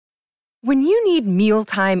When you need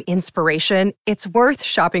mealtime inspiration, it's worth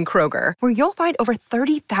shopping Kroger, where you'll find over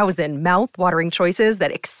 30,000 mouth-watering choices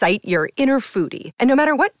that excite your inner foodie. And no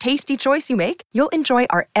matter what tasty choice you make, you'll enjoy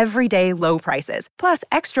our everyday low prices, plus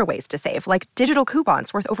extra ways to save, like digital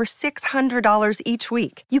coupons worth over $600 each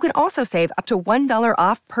week. You can also save up to $1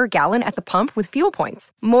 off per gallon at the pump with fuel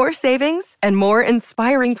points. More savings and more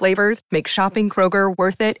inspiring flavors make shopping Kroger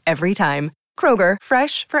worth it every time. Kroger,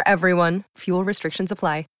 fresh for everyone. Fuel restrictions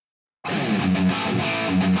apply.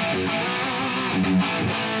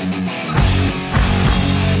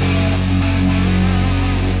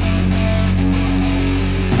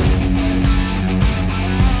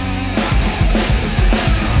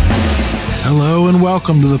 Hello and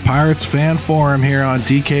welcome to the Pirates Fan Forum here on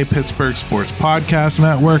DK Pittsburgh Sports Podcast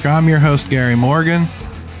Network. I'm your host, Gary Morgan.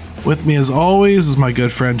 With me, as always, is my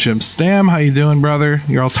good friend Jim Stam. How you doing, brother?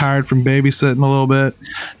 You're all tired from babysitting a little bit?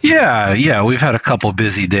 Yeah. We've had a couple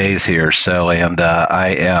busy days here, and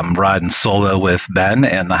I am riding solo with Ben,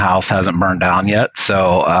 and the house hasn't burned down yet.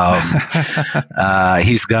 So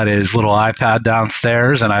he's got his little iPad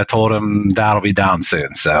downstairs, and I told him that'll be down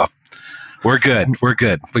soon. So we're good.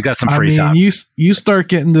 We got some free time. You start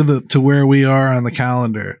getting to where we are on the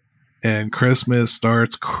calendar, and Christmas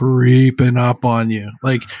starts creeping up on you.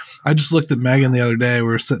 Like, I just looked at Megan the other day. We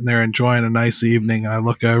were sitting there enjoying a nice evening. I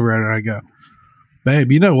look over at her and I go,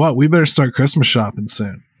 babe, you know what? We better start Christmas shopping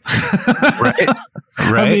soon. Right.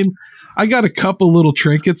 I mean, I got a couple little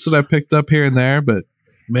trinkets that I picked up here and there, but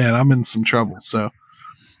man, I'm in some trouble. So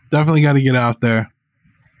definitely got to get out there.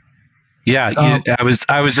 Yeah,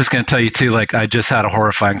 I was just going to tell you too, like, I just had a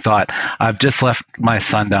horrifying thought. I've just left my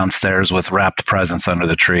son downstairs with wrapped presents under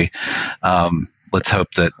the tree. Let's hope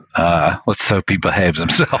he behaves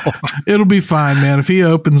himself. It'll be fine, man. If he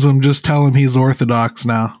opens them, just tell him he's Orthodox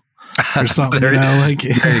now or something. There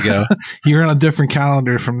you go. You're on a different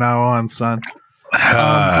calendar from now on, son.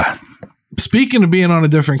 Speaking of being on a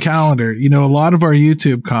different calendar, a lot of our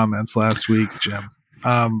YouTube comments last week, Jim,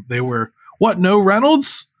 they were, what, no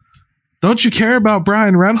Reynolds? Don't you care about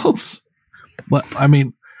Brian Reynolds? Well, I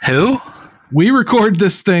mean, who? We record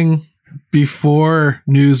this thing before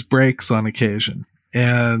news breaks on occasion,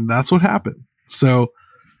 and that's what happened. So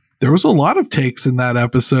there was a lot of takes in that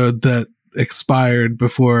episode that expired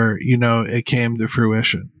before, it came to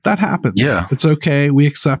fruition. That happens. Yeah. It's okay. We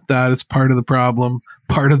accept that. It's part of the problem,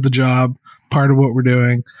 part of the job, part of what we're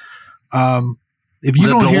doing. If you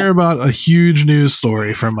don't hear about a huge news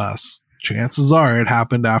story from us, chances are it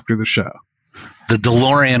happened after the show. The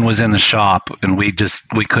DeLorean was in the shop, and we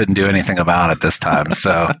couldn't do anything about it this time.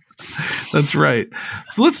 So that's right.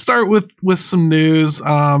 So let's start with some news.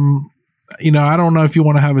 I don't know if you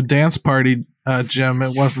want to have a dance party, Jim.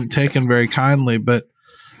 It wasn't taken very kindly, but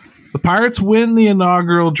the Pirates win the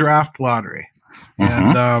inaugural draft lottery,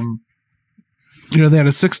 and they had a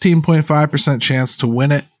 16.5% chance to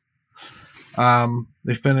win it.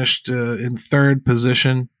 They finished in third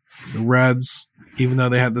position. The Reds, even though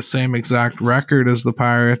they had the same exact record as the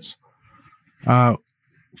Pirates,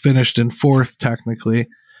 finished in fourth technically,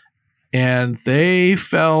 and they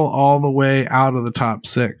fell all the way out of the top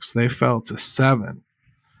six. They fell to 7.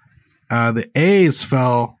 The A's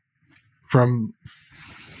fell from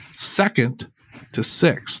second to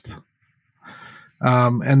 6th,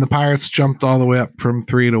 and the Pirates jumped all the way up from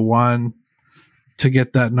 3 to 1 to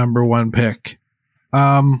get that number 1 pick.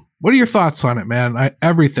 What are your thoughts on it, man?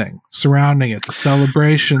 Everything surrounding it, the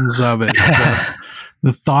celebrations of it,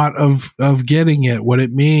 the thought of getting it, what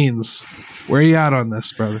it means. Where are you at on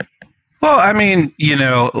this, brother? Well, I mean,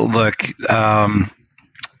 look,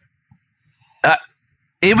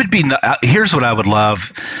 it would be. Here's what I would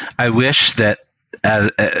love. I wish that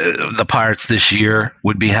the Pirates this year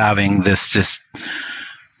would be having this just.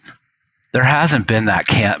 There hasn't been that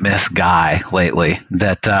can't miss guy lately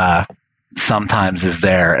that sometimes is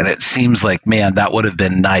there, and it seems like, man, that would have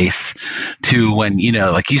been nice to when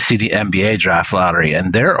like you see the NBA draft lottery,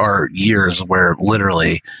 and there are years where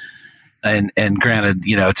literally, and granted,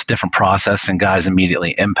 it's a different process and guys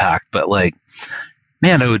immediately impact, but like,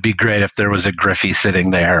 man, it would be great if there was a Griffey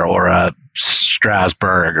sitting there or a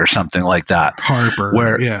Strasburg or something like that.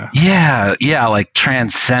 Harper, yeah, like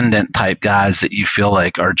transcendent type guys that you feel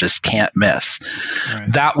like are just can't miss.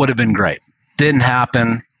 Right. That would have been great. Didn't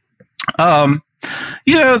happen. The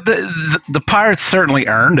Pirates certainly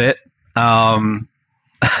earned it by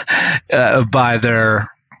their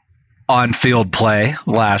on-field play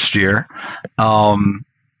last year. What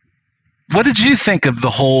did you think of the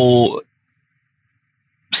whole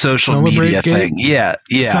social media thing? Yeah.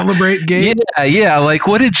 Celebrate game. Yeah. Like,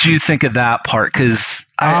 what did you think of that part? Because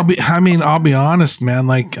I'll be honest, man.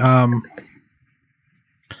 Like,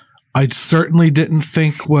 I certainly didn't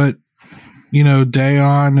think what,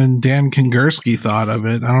 Dayon and Dan Kingerski thought of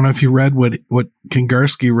it. I don't know if you read what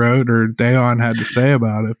Kingerski wrote or Dayon had to say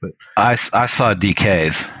about it, but I saw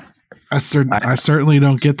DK's. I certainly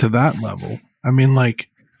don't get to that level. I mean, like,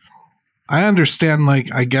 I understand,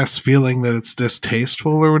 like, I guess feeling that it's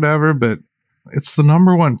distasteful or whatever, but it's the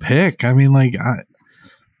number one pick. I mean, like,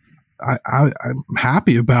 I'm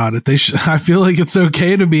happy about it. I feel like it's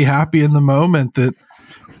okay to be happy in the moment that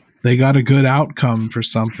they got a good outcome for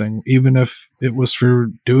something, even if it was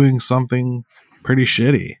for doing something pretty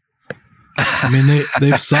shitty. I mean,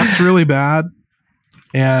 they've sucked really bad.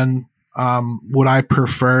 And would I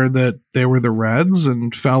prefer that they were the Reds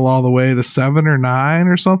and fell all the way to 7 or 9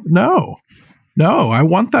 or something? No, I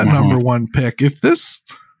want that number one pick. If they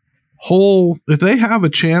have a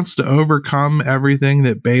chance to overcome everything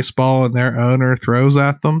that baseball and their owner throws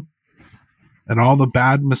at them and all the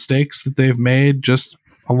bad mistakes that they've made just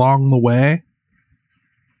along the way,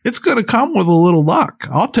 it's going to come with a little luck.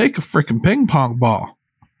 I'll take a freaking ping pong ball.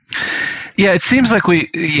 Yeah, it seems like we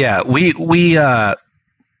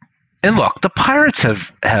and look, the Pirates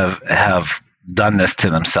have done this to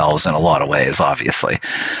themselves in a lot of ways, obviously.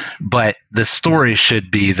 But the story should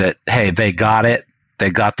be that, hey, they got it. They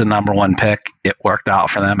got the number one pick. It worked out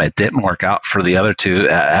for them. It didn't work out for the other two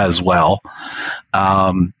as well.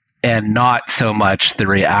 And not so much the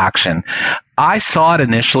reaction. I saw it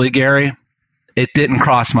initially, Gary. It didn't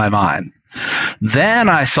cross my mind. Then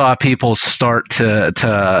I saw people start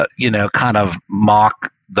to kind of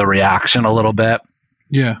mock the reaction a little bit.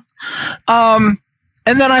 Yeah. And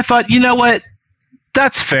then I thought, you know what?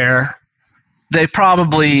 That's fair. They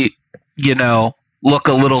probably, look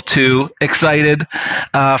a little too excited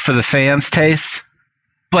for the fans' taste.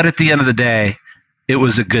 But at the end of the day, it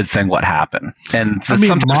was a good thing what happened. And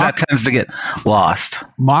sometimes that tends to get lost.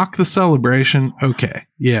 Mock the celebration. Okay.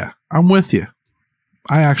 Yeah, I'm with you.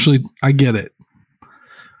 I get it.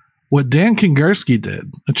 What Dan Kingerski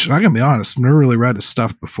did, which I'm going to be honest, I've never really read his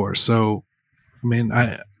stuff before. So, I mean,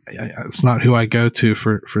 it's not who I go to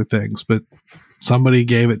for things, but somebody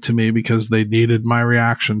gave it to me because they needed my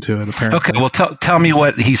reaction to it, apparently. Okay, well, tell me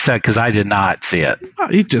what he said, because I did not see it.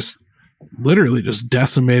 He just literally just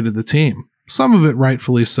decimated the team. Some of it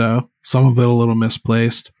rightfully so. Some of it a little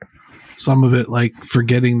misplaced. Some of it like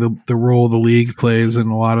forgetting the role the league plays in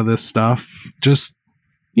a lot of this stuff. Just,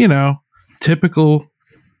 typical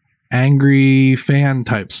angry fan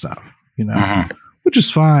type stuff, which is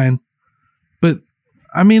fine. But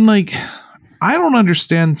I mean, like, I don't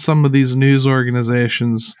understand some of these news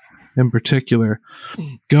organizations in particular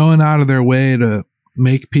going out of their way to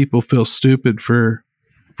make people feel stupid for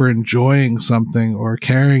enjoying something or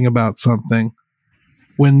caring about something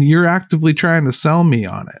when you're actively trying to sell me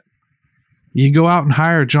on it. You go out and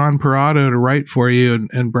hire John Parado to write for you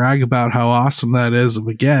and brag about how awesome that is of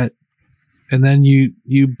a get. And then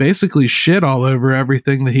you basically shit all over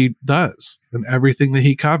everything that he does and everything that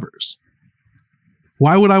he covers.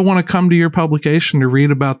 Why would I want to come to your publication to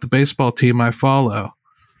read about the baseball team I follow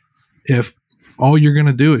if all you're going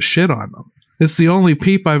to do is shit on them? It's the only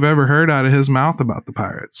peep I've ever heard out of his mouth about the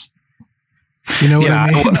Pirates. You know what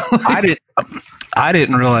I mean? I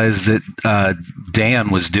didn't realize that Dan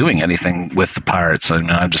was doing anything with the Pirates. I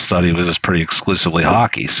mean, I just thought he was just pretty exclusively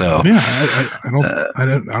hockey. So yeah,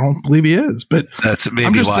 I don't believe he is. But that's maybe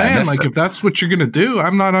I'm just why saying, like, if that's what you're going to do, I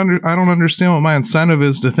don't understand what my incentive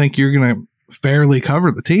is to think you're going to fairly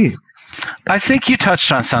cover the team. I think you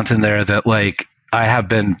touched on something there that, like, I have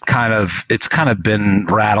been it's kind of been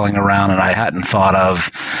rattling around and I hadn't thought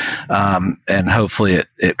of, and hopefully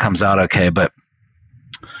it comes out okay. But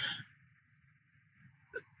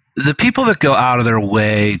the people that go out of their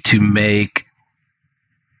way to make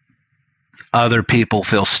other people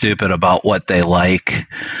feel stupid about what they like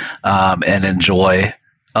and enjoy,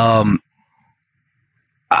 I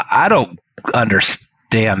don't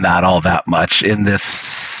understand that all that much in this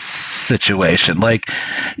situation. Like,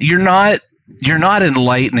 you're not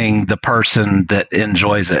enlightening the person that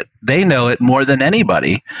enjoys it. They know it more than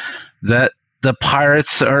anybody that the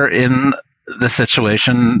Pirates are in the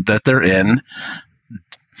situation that they're in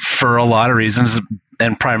for a lot of reasons,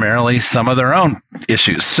 and primarily some of their own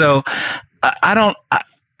issues. So I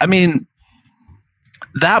mean,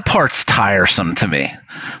 that part's tiresome to me.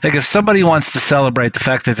 Like, if somebody wants to celebrate the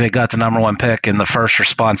fact that they got the number one pick and the first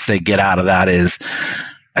response they get out of that is,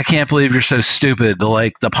 I can't believe you're so stupid to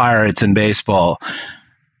like the Pirates in baseball.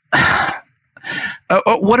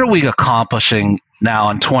 What are we accomplishing now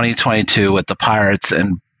in 2022 with the Pirates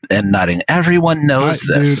and nutting? Everyone knows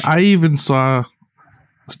this. Dude, I even saw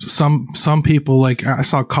some people, like, I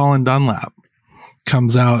saw Colin Dunlap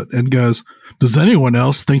comes out and goes, Does anyone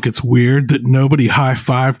else think it's weird that nobody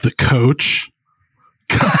high-fived the coach?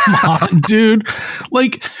 Come on, dude.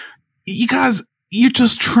 Like, you guys, you're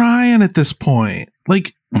just trying at this point.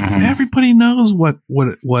 Like, everybody knows what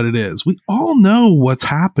it is. We all know what's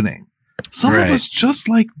happening. Some of us just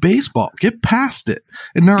like baseball. Get past it.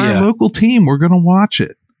 And they're our local team. We're going to watch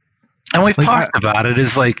it. And we've talked about it.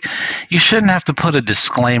 Is like, you shouldn't have to put a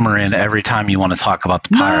disclaimer in every time you want to talk about the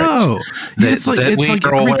Pirates. No, it's like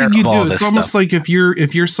everything you do. It's almost like if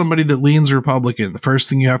you're somebody that leans Republican, the first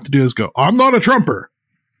thing you have to do is go, "I'm not a Trumper,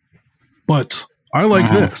 but I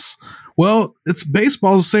like this." Well, it's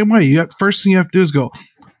baseball the same way. The first thing you have to do is go,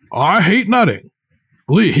 "I hate nutting.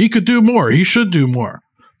 He could do more. He should do more."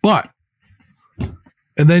 But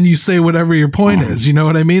and then you say whatever your point is. You know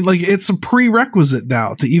what I mean? Like, it's a prerequisite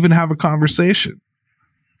now to even have a conversation.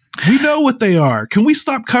 We know what they are. Can we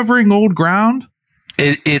stop covering old ground?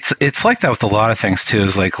 It's like that with a lot of things too.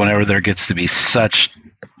 Is like whenever there gets to be such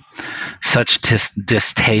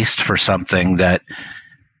distaste for something that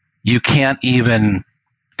you can't even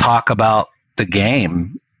talk about the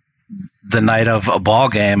game, the night of a ball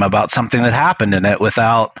game, about something that happened in it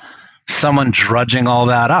without someone drudging all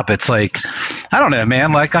that up. It's like, I don't know,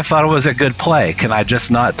 man. Like, I thought it was a good play. Can I just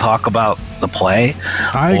not talk about the play?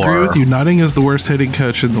 I agree with you. Nutting is the worst hitting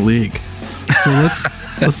coach in the league. So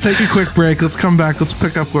let's take a quick break. Let's come back. Let's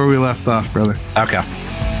pick up where we left off, brother. Okay.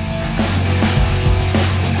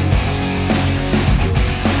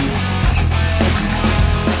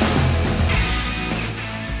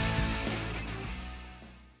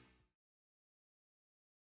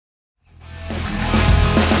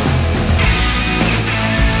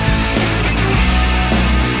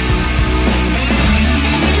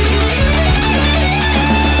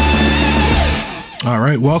 All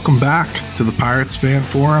right, welcome back to the Pirates Fan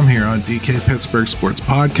Forum here on DK Pittsburgh Sports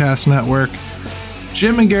Podcast Network.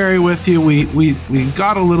 Jim and Gary with you. We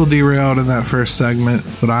got a little derailed in that first segment,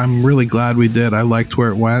 but I'm really glad we did. I liked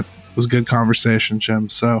where it went. It was a good conversation, Jim.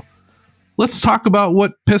 So let's talk about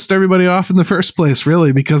what pissed everybody off in the first place,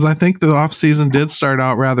 really, because I think the offseason did start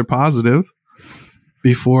out rather positive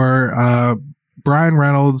before Brian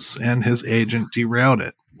Reynolds and his agent derailed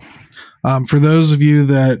it. For those of you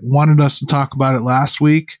that wanted us to talk about it last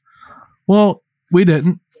week, well, we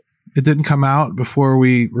didn't. It didn't come out before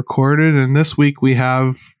we recorded, and this week we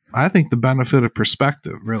have, I think, the benefit of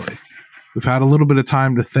perspective, really. We've had a little bit of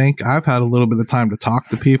time to think. I've had a little bit of time to talk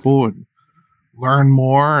to people and learn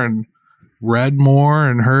more and read more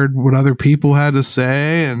and heard what other people had to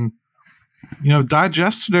say and,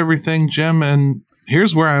 digested everything, Jim, and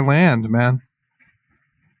here's where I land, man.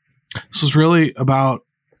 This is really about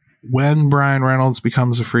when Brian Reynolds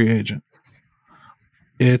becomes a free agent.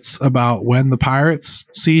 It's about when the Pirates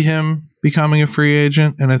see him becoming a free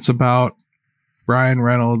agent, and it's about Brian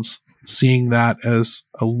Reynolds seeing that as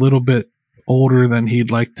a little bit older than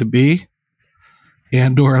he'd like to be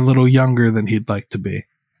and or a little younger than he'd like to be.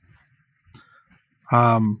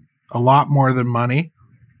 A lot more than money.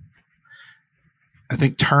 I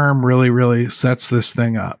think term really, really sets this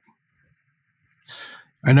thing up.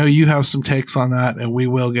 I know you have some takes on that, and we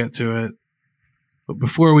will get to it. But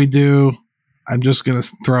before we do, I'm just going to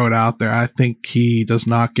throw it out there. I think he does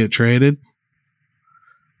not get traded.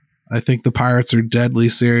 I think the Pirates are deadly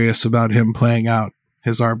serious about him playing out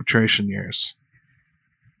his arbitration years,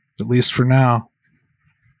 at least for now.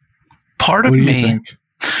 Part of me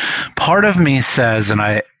says, and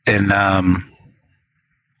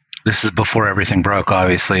this is before everything broke,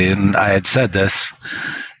 obviously, and I had said this,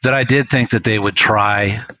 that I did think that they would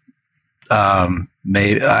try.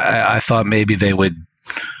 I thought maybe they would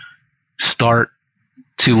start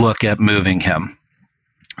to look at moving him.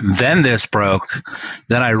 Then this broke.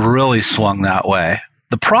 Then I really swung that way.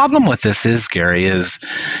 The problem with this is, Gary,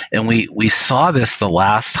 and we saw this the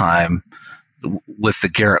last time with the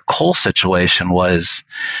Garrett Cole situation, was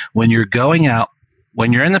when you're going out,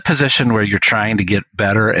 when you're in the position where you're trying to get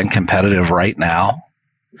better and competitive right now,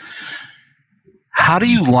 how do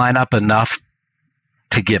you line up enough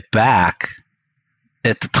to get back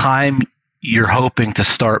at the time you're hoping to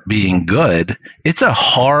start being good? It's a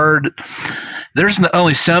hard – there's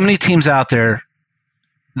only so many teams out there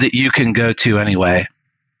that you can go to anyway.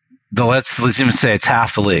 Let's even say it's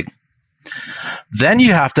half the league. Then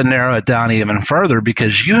you have to narrow it down even further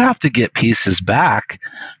because you have to get pieces back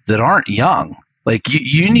that aren't young. Like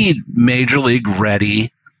you need major league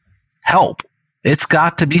ready help. It's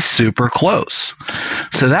got to be super close.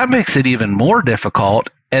 So that makes it even more difficult.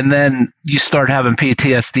 And then you start having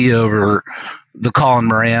PTSD over the Colin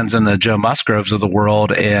Morans and the Joe Musgroves of the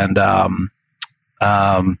world. And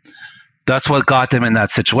that's what got them in that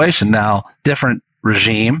situation. Now, different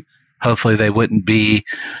regime. Hopefully they wouldn't be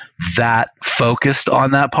that focused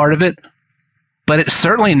on that part of it. But it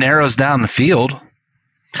certainly narrows down the field.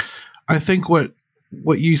 I think what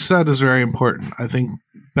you said is very important. I think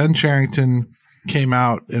Ben Cherington came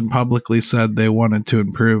out and publicly said they wanted to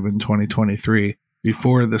improve in 2023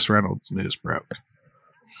 before this Reynolds news broke.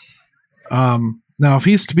 Now, if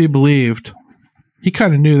he's to be believed, he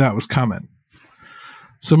kind of knew that was coming.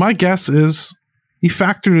 So my guess is he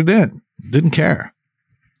factored it in, didn't care.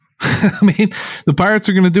 I mean, the Pirates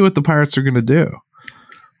are going to do what the Pirates are going to do.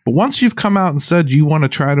 But once you've come out and said you want to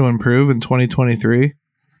try to improve in 2023,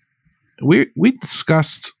 we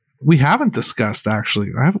haven't discussed,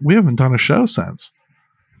 actually. We haven't done a show since.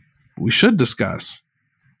 We should discuss.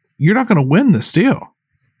 You're not going to win this deal.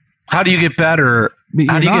 How do you get better?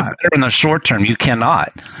 How do you get better in the short term? You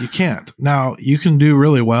cannot. You can't. Now, you can do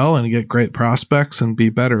really well and get great prospects and be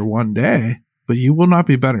better one day, but you will not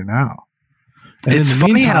be better now. And in the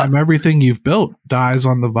meantime, everything you've built dies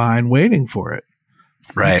on the vine waiting for it.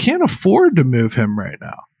 Right. You can't afford to move him right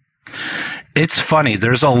now. It's funny.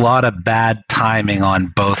 There's a lot of bad timing on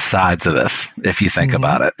both sides of this, if you think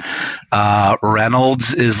about it.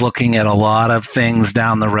 Reynolds is looking at a lot of things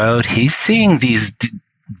down the road. He's seeing these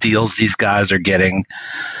deals these guys are getting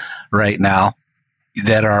right now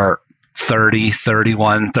that are 30,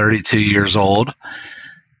 31, 32 years old.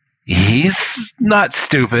 He's not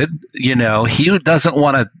stupid. You know, he doesn't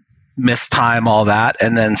want to miss time all that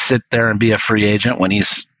and then sit there and be a free agent when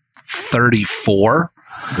he's 34.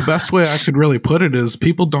 The best way I could really put it is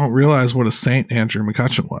people don't realize what a saint Andrew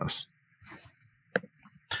McCutchen was.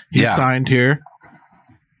 He signed here,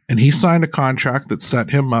 and he signed a contract that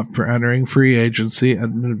set him up for entering free agency at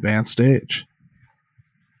an advanced age.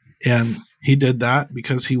 And he did that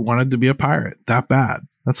because he wanted to be a Pirate that bad.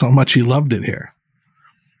 That's how much he loved it here.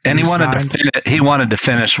 And he wanted to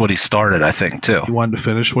finish what he started, I think, too. He wanted to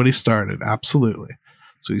finish what he started, absolutely.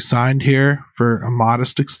 So he signed here for a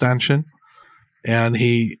modest extension, and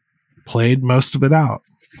he played most of it out.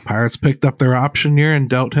 Pirates picked up their option year and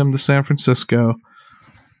dealt him to San Francisco,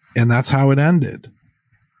 and that's how it ended.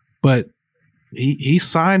 But he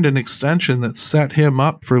signed an extension that set him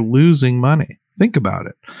up for losing money. Think about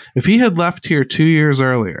it. If he had left here 2 years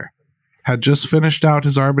earlier, had just finished out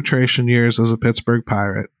his arbitration years as a Pittsburgh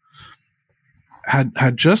Pirate,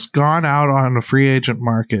 had just gone out on a free agent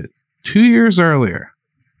market 2 years earlier,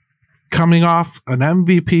 coming off an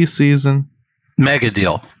MVP season. Mega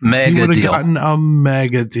deal. He would have gotten a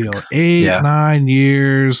mega deal. 9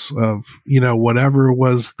 years of, whatever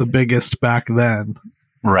was the biggest back then.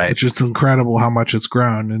 Right. Which is incredible how much it's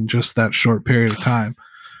grown in just that short period of time.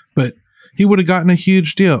 But he would have gotten a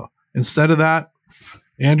huge deal. Instead of that,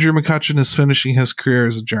 Andrew McCutchen is finishing his career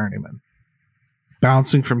as a journeyman,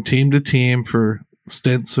 bouncing from team to team for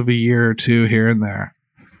stints of a year or two here and there,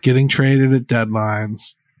 getting traded at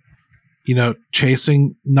deadlines,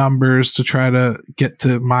 chasing numbers to try to get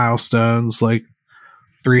to milestones like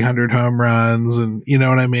 300 home runs and you know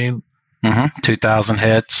what I mean? 2,000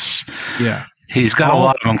 hits. Yeah. He's got a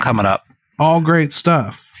lot of them coming up. All great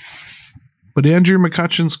stuff. But Andrew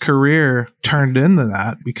McCutchen's career turned into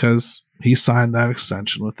that because he signed that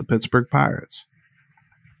extension with the Pittsburgh Pirates.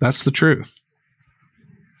 That's the truth.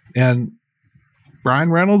 And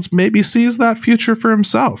Bryan Reynolds maybe sees that future for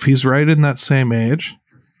himself. He's right in that same age.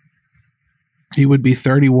 He would be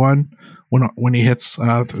 31 when he hits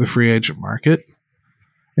the free agent market.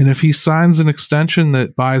 And if he signs an extension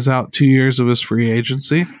that buys out 2 years of his free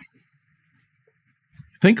agency,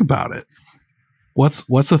 think about it. What's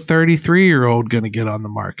a 33-year-old going to get on the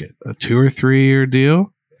market? A 2 or 3 year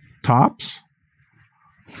deal? Tops?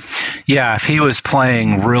 Yeah, if he was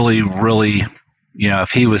playing really, really,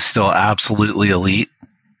 if he was still absolutely elite,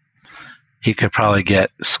 he could probably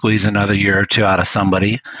squeeze another year or two out of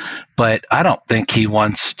somebody. But I don't think he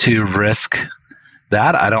wants to risk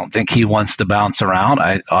that. I don't think he wants to bounce around.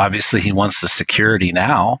 Obviously, he wants the security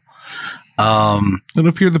now. And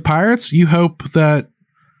if you're the Pirates, you hope that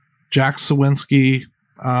Jack Sawinski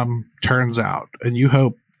turns out, and you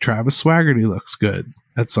hope Travis Swaggerty looks good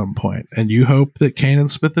at some point, and you hope that Kanan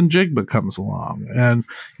Smith-Njigba comes along, and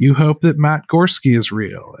you hope that Matt Gorski is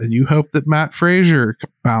real, and you hope that Matt Frazier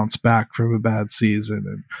bounced back from a bad season,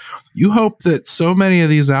 and you hope that so many of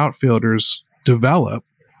these outfielders develop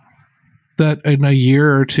that in a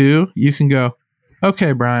year or two you can go,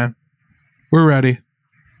 okay, Brian, we're ready,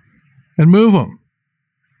 and move them.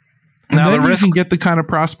 And now then you can get the kind of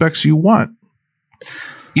prospects you want.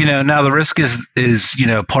 Now the risk is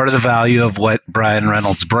part of the value of what Bryan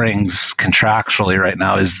Reynolds brings contractually right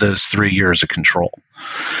now is those 3 years of control.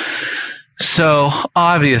 So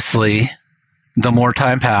obviously, the more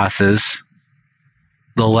time passes,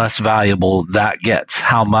 the less valuable that gets.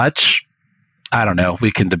 How much? I don't know.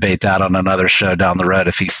 We can debate that on another show down the road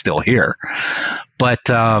if he's still here. But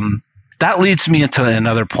that leads me into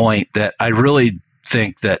another point that I really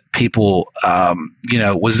think that people,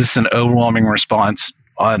 was this an overwhelming response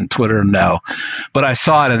on Twitter? No. But I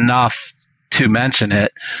saw it enough to mention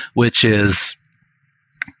it, which is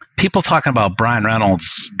people talking about Bryan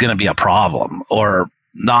Reynolds going to be a problem or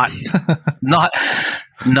not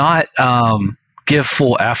give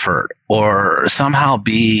full effort or somehow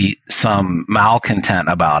be some malcontent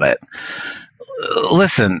about it.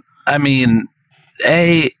 Listen, I mean,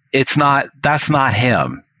 that's not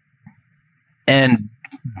him. And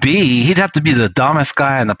B, he'd have to be the dumbest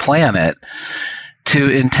guy on the planet to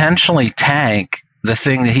intentionally tank the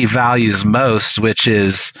thing that he values most, which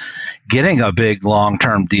is getting a big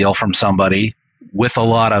long-term deal from somebody with a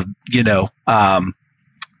lot of,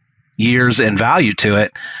 years and value to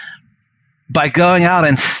it, by going out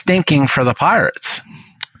and stinking for the Pirates.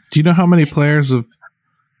 Do you know how many players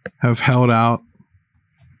have held out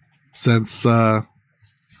since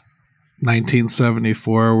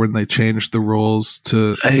 1974 when they changed the rules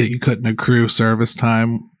to that you couldn't accrue service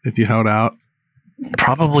time if you held out?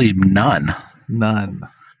 Probably none. None.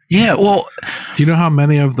 Yeah, well... Do you know how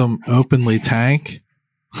many of them openly tank?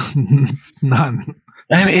 None.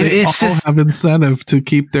 I mean, they all have incentive to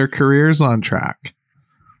keep their careers on track.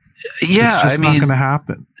 Yeah, it's just not going to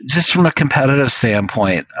happen. Just from a competitive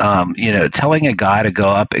standpoint, telling a guy to go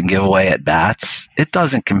up and give away at bats, it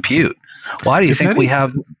doesn't compute. Why do you think we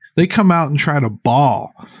have? They come out and try to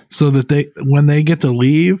ball so that when they get to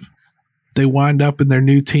leave, they wind up in their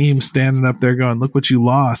new team standing up there going, "Look what you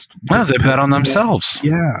lost." Well, they bet on themselves.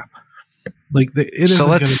 Yeah, it isn't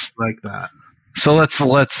going to be like that. So let's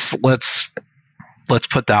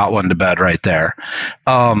put that one to bed right there.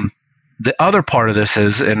 The other part of this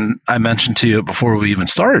is, and I mentioned to you before we even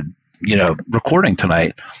started, recording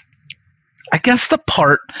tonight, I guess the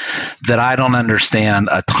part that I don't understand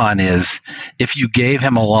a ton is if you gave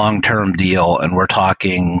him a long-term deal and we're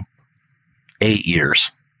talking 8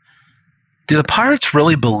 years, do the Pirates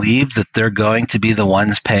really believe that they're going to be the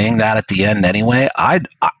ones paying that at the end anyway?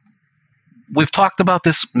 We've talked about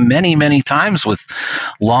this many, many times with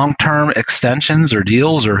long-term extensions or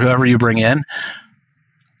deals or whoever you bring in.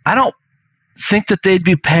 I don't think that they'd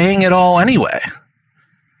be paying it all anyway.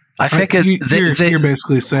 I think you're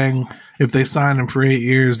basically saying if they sign him for 8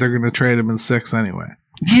 years, they're going to trade him in 6 anyway.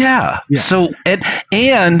 Yeah. So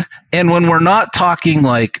and when we're not talking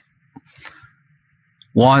like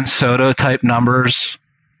Juan Soto type numbers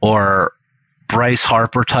or Bryce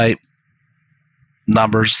Harper type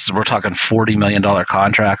numbers, we're talking $40 million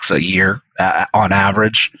contracts a year on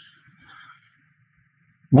average.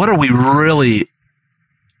 What are we really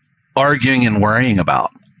arguing and worrying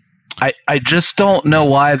about? I just don't know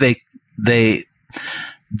why they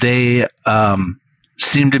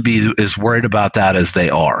seem to be as worried about that as they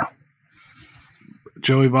are.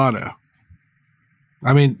 Joey Votto.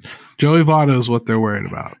 I mean, Joey Votto is what they're worried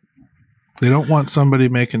about. They don't want somebody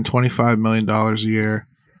making $25 million a year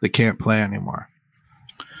that can't play anymore.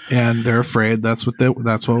 And they're afraid that's what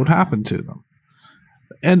would happen to them.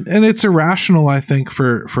 And it's irrational, I think,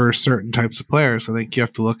 for certain types of players. I think you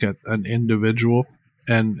have to look at an individual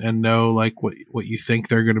and know like what you think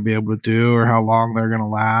they're going to be able to do or how long they're going to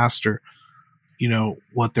last or,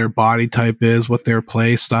 what their body type is, what their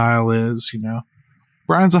play style is,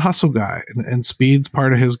 Brian's a hustle guy and speed's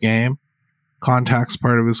part of his game. Contact's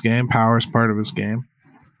part of his game. Power's part of his game.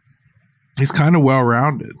 He's kind of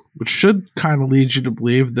well-rounded, which should kind of lead you to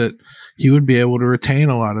believe that he would be able to retain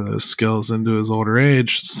a lot of those skills into his older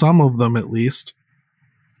age, some of them at least.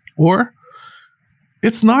 Or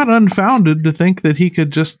it's not unfounded to think that he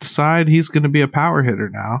could just decide he's going to be a power hitter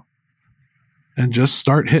now and just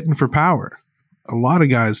start hitting for power. A lot of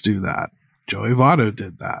guys do that. Joey Votto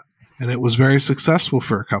did that, and it was very successful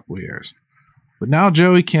for a couple of years. But now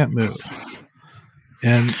Joey can't move.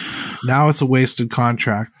 And now it's a wasted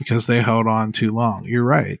contract because they held on too long. You're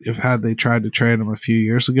right. Had they tried to trade him a few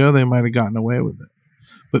years ago, they might have gotten away with it.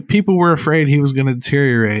 But people were afraid he was going to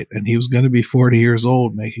deteriorate and he was going to be 40 years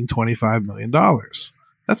old making $25 million.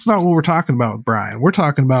 That's not what we're talking about with Brian. We're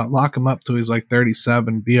talking about lock him up till he's like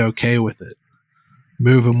 37, be okay with it.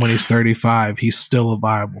 Move him when he's 35. He's still a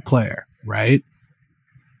viable player, right?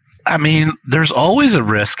 I mean, there's always a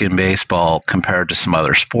risk in baseball compared to some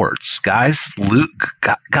other sports. Guys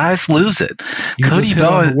lose it. You just hit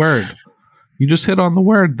on the word. You just hit on the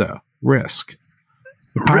word, though. Risk.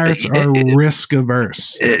 The Pirates are risk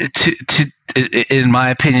averse. In my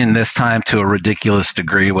opinion, this time to a ridiculous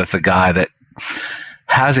degree with a guy that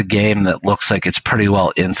has a game that looks like it's pretty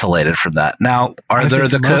well insulated from that. Now,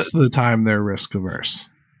 most of the time they're risk averse.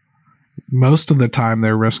 Most of the time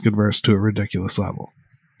they're risk adverse to a ridiculous level.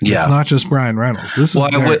 Yeah. It's not just Brian Reynolds. This is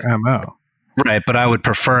their MO. Right, but I would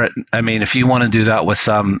prefer it. I mean, if you want to do that with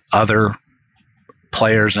some other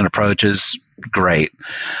players and approaches, great.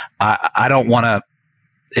 I don't want to.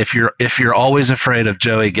 If you're always afraid of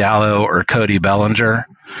Joey Gallo or Cody Bellinger,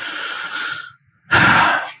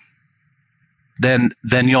 then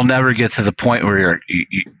you'll never get to the point where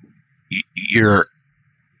you're.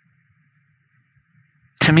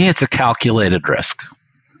 To me, it's a calculated risk.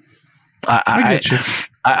 I get you.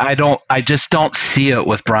 I just don't see it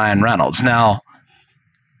with Brian Reynolds. Now,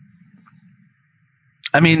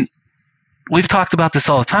 I mean, we've talked about this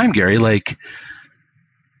all the time, Gary. Like,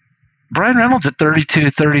 Brian Reynolds at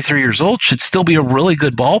 32, 33 years old should still be a really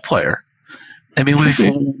good ball player. I mean,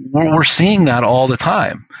 we're seeing that all the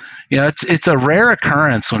time. You know, it's a rare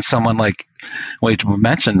occurrence when someone like, we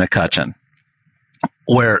mentioned McCutchen,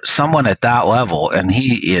 where someone at that level, and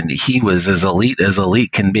he was as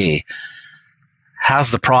elite can be,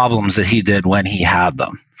 has the problems that he did when he had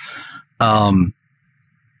them.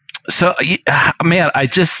 So, man, I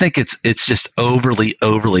just think it's just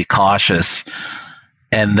overly cautious,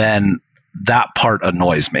 and then that part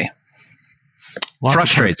annoys me.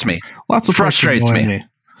 Frustrates me. Lots of frustrates me.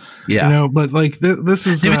 Yeah, you know, but like this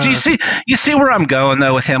is. But you see where I'm going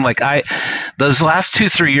though with him. Like those last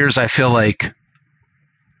 2-3 years, I feel like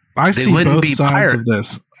I see both sides of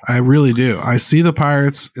this. I really do. I see the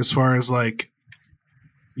Pirates as far as like,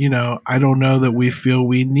 you know, I don't know that we feel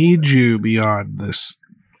we need you beyond this,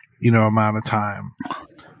 you know, amount of time.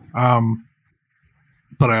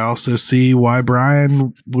 But I also see why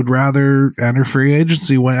Brian would rather enter free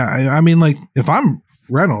agency when I mean, like, if I'm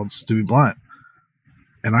Reynolds, to be blunt,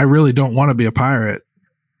 and I really don't want to be a Pirate,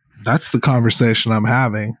 that's the conversation I'm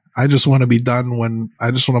having. I just want to be done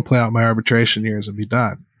I just want to play out my arbitration years and be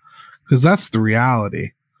done. Because that's the reality.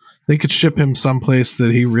 They could ship him someplace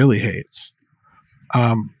that he really hates.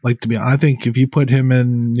 Like, to be honest, I think if you put him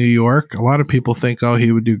in New York, a lot of people think, oh,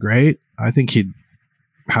 he would do great. I think he'd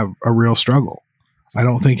have a real struggle. I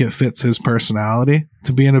don't think it fits his personality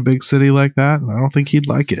to be in a big city like that, and I don't think he'd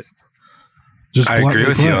like it. I agree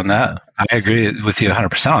with you on that. I agree with you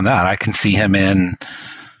 100% on that. I can see him in.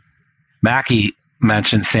 Mackey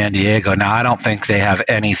mentioned San Diego. Now, I don't think they have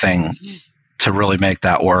anything to really make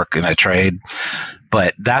that work in a trade,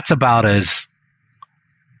 but that's about as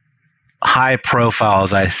high profile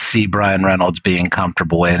as I see Brian Reynolds being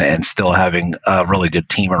comfortable in and still having a really good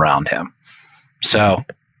team around him. So,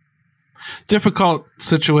 difficult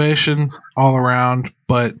situation all around,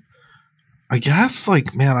 but I guess,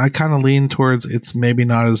 like, man, I kind of lean towards it's maybe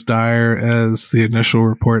not as dire as the initial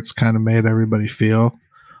reports kind of made everybody feel.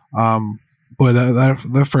 Boy,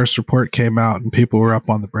 the first report came out and people were up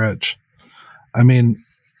on the bridge. I mean,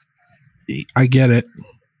 I get it,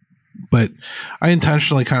 but I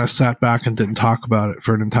intentionally kind of sat back and didn't talk about it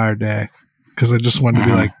for an entire day because I just wanted to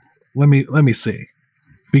be like, let me see.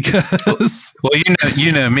 Because well,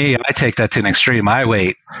 you know me, I take that to an extreme. I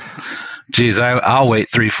wait. Geez, I'll wait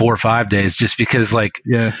 3, 4, 5 days just because, like,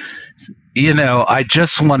 yeah, you know, I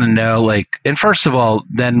just want to know, like, and first of all,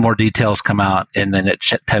 then more details come out, and then it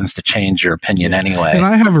tends to change your opinion anyway. And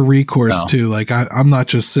I have a recourse too. Like, I'm not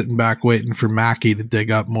just sitting back waiting for Mackey to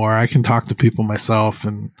dig up more. I can talk to people myself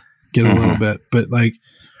and get a little bit, but like,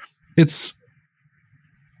 it's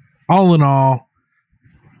all in all,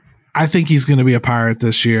 I think he's going to be a Pirate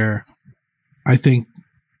this year. I think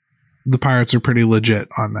the Pirates are pretty legit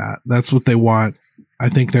on that. That's what they want. I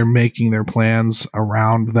think they're making their plans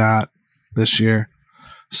around that this year.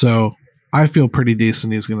 So I feel pretty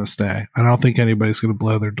decent he's going to stay. I don't think anybody's going to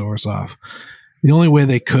blow their doors off. The only way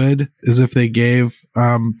they could is if they gave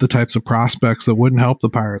the types of prospects that wouldn't help the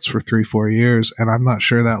Pirates for 3-4 years. And I'm not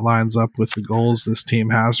sure that lines up with the goals this team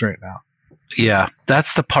has right now. Yeah,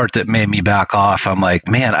 that's the part that made me back off. I'm like,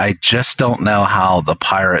 man, I just don't know how the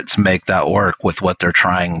Pirates make that work with what they're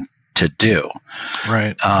trying to do.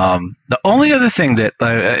 Right. The only other thing that,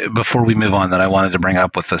 before we move on, that I wanted to bring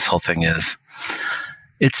up with this whole thing is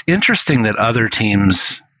it's interesting that other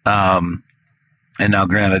teams, and now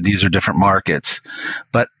granted, these are different markets,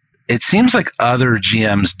 but it seems like other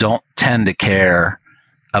GMs don't tend to care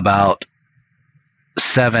about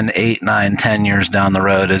 7, 8, 9, 10 years down the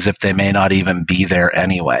road as if they may not even be there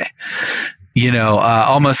anyway. You know,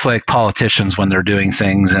 almost like politicians when they're doing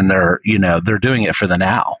things and they're doing it for the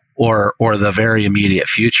now or the very immediate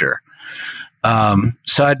future.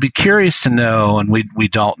 So I'd be curious to know, and we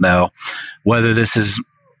don't know, whether this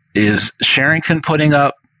is Sherrington putting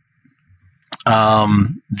up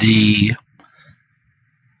the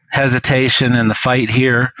hesitation in the fight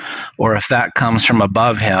here, or if that comes from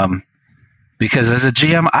above him. Because as a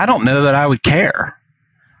GM, I don't know that I would care.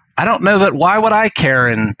 I don't know that. Why would I care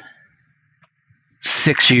in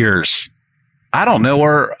 6 years? I don't know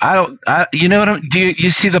where you know what do you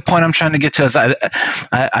see the point I'm trying to get to? Is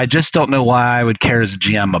I just don't know why I would care as a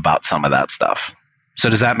GM about some of that stuff. So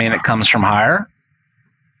does that mean it comes from higher?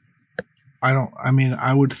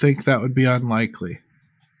 I would think that would be unlikely.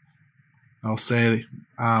 I'll say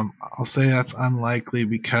that's unlikely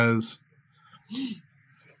because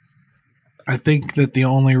I think that the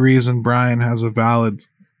only reason Brian has a valid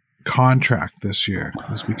contract this year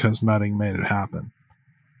is because Nutting made it happen.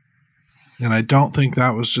 And I don't think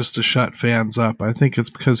that was just to shut fans up. I think it's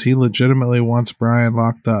because he legitimately wants Brian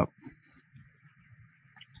locked up.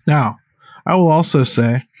 Now, I will also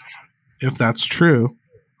say, if that's true,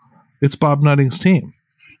 it's Bob Nutting's team.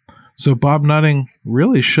 So Bob Nutting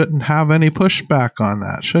really shouldn't have any pushback on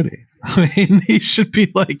that, should he? I mean, he should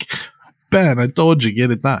be like, Ben, I told you, get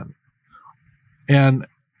it done. And,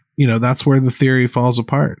 that's where the theory falls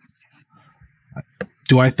apart.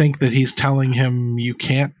 Do I think that he's telling him you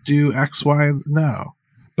can't do X, Y, and Z? No.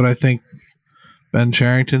 But I think Ben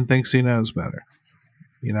Cherington thinks he knows better,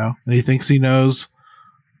 and he thinks he knows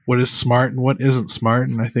what is smart and what isn't smart.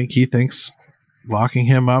 And I think he thinks locking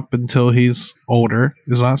him up until he's older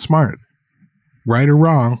is not smart. Right or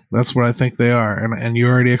wrong, that's what I think they are. And you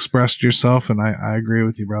already expressed yourself, and I agree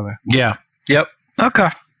with you, brother. Yeah. Yep. Okay.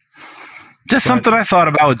 Just something I thought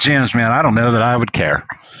about with James, man. I don't know that I would care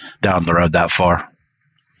down the road that far.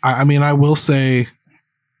 I mean, I will say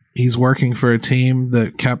he's working for a team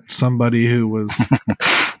that kept somebody who was,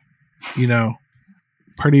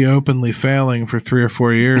 pretty openly failing for 3 or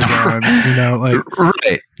 4 years on,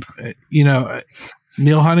 right.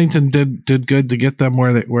 Neil Huntington did good to get them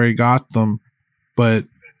where he got them, but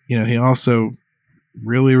he also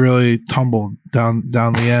really, really tumbled down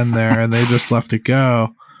the end there, and they just left it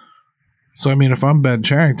go. So I mean, if I'm Ben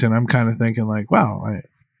Cherington, I'm kind of thinking like, wow,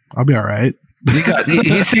 I'll be all right.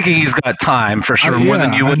 He's thinking he's got time for sure, more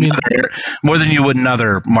than you would in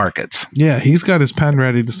other markets. Yeah, he's got his pen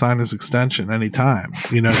ready to sign his extension anytime.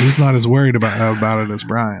 He's not as worried about it as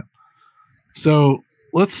Brian. So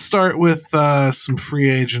let's start with some free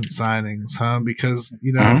agent signings, huh? Because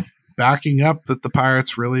backing up that the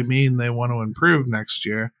Pirates really mean they want to improve next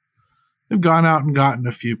year, they've gone out and gotten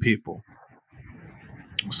a few people.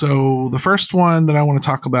 So the first one that I want to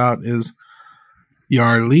talk about is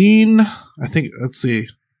Harleen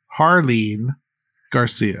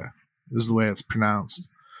Garcia is the way it's pronounced.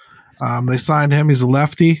 They signed him. He's a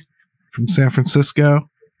lefty from San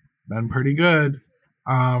Francisco. Been pretty good.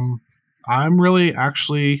 I'm really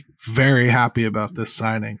actually very happy about this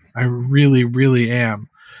signing. I really, really am.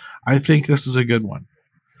 I think this is a good one.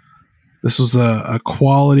 This was a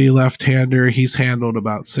quality left-hander. He's handled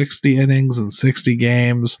about 60 innings and 60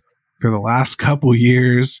 games for the last couple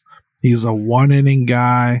years. He's a 1-inning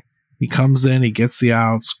guy. He comes in, he gets the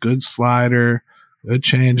outs, good slider, good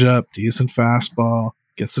changeup, decent fastball,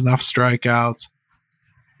 gets enough strikeouts.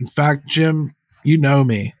 In fact, Jim, you know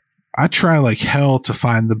me. I try like hell to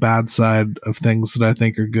find the bad side of things that I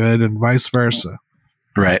think are good and vice versa.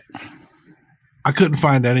 Right. I couldn't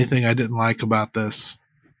find anything I didn't like about this.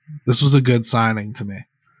 This was a good signing to me.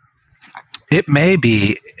 It may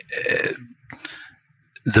be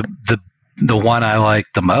the one I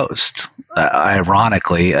like the most.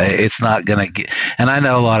 Ironically, it's not going to get. And I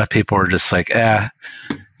know a lot of people are just like, not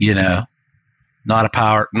a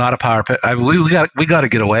power. We got to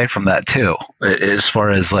get away from that too. As far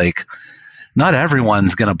as like, not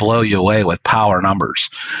everyone's going to blow you away with power numbers.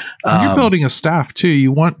 When you're building a staff too,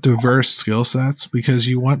 you want diverse skill sets because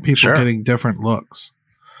you want people getting different looks.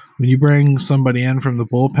 When you bring somebody in from the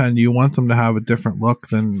bullpen, you want them to have a different look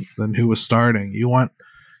than who was starting. You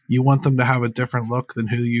want them to have a different look than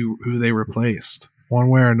who they replaced,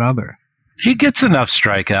 one way or another. He gets enough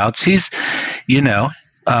strikeouts. He's,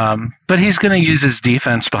 but he's going to use his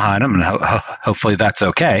defense behind him, and hopefully that's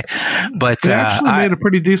okay. But they actually made a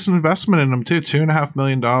pretty decent investment in him too, $2.5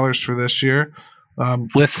 million for this year,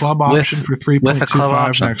 with club option for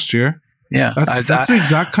 3.25 next year. Yeah, that's the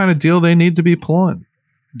exact kind of deal they need to be pulling.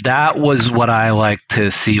 That was what I like to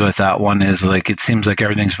see with that one is like, it seems like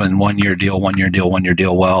everything's been 1 year deal.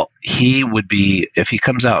 Well, he would be, if he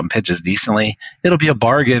comes out and pitches decently, it'll be a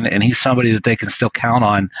bargain, and he's somebody that they can still count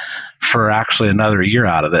on for actually another year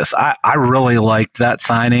out of this. I really liked that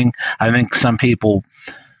signing. I think some people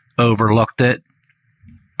overlooked it,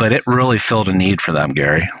 but it really filled a need for them,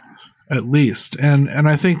 Gary. At least. And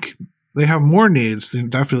I think they have more needs. They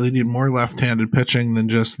definitely need more left-handed pitching than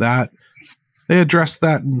just that. they addressed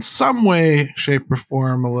that in some way, shape, or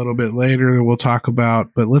form a little bit later that we'll talk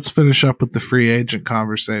about. But let's finish up with the free agent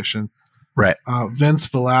conversation. Right. Vince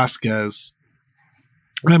Velasquez.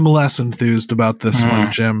 I'm less enthused about this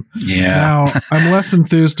one, Jim. Yeah. Now, I'm less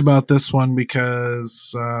enthused about this one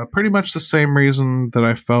because pretty much the same reason that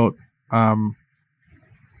I felt,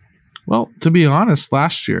 well, to be honest,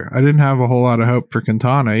 last year. I didn't have a whole lot of hope for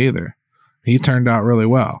Quintana either. He turned out really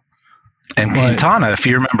well. And Quintana, if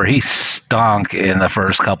you remember, he stunk in the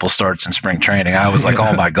first couple starts in spring training. I was like,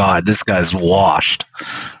 oh my God, this guy's washed.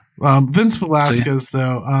 Vince Velasquez,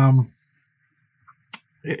 though,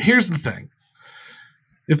 here's the thing.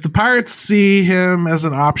 If the Pirates see him as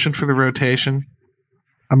an option for the rotation,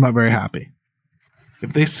 I'm not very happy.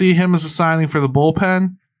 If they see him as a signing for the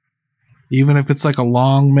bullpen, even if it's like a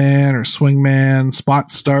long man or swing man, spot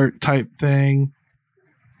start type thing,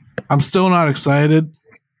 I'm still not excited,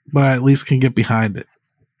 but I at least can get behind it.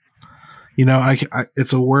 You know,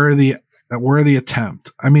 it's a worthy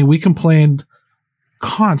attempt. I mean, we complained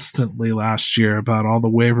constantly last year about all the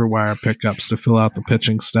waiver wire pickups to fill out the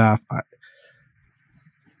pitching staff.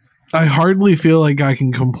 I hardly feel like I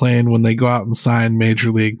can complain when they go out and sign major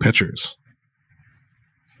league pitchers.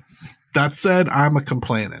 That said, I'm a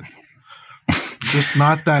complaining. Just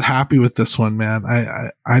not that happy with this one, man.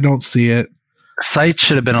 I don't see it. Sight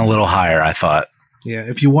should have been a little higher, I thought. Yeah,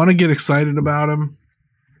 if you want to get excited about him,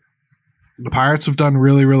 the Pirates have done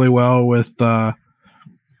really, really well with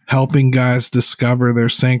helping guys discover their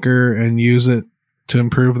sinker and use it to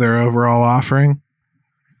improve their overall offering.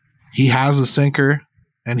 He has a sinker,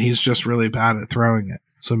 and he's just really bad at throwing it.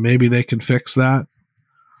 So maybe they can fix that.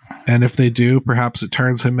 And if they do, perhaps it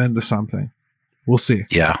turns him into something. We'll see.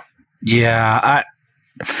 Yeah. Yeah.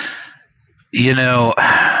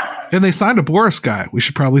 And they signed a Boris guy. We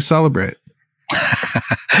should probably celebrate.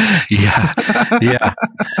 Yeah. Yeah.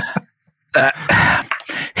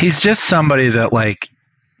 He's just somebody that, like,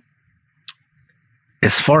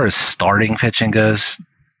 as far as starting pitching goes,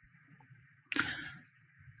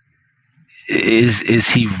 is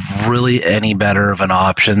he really any better of an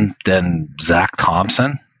option than Zach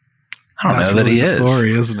Thompson? I don't know that he is.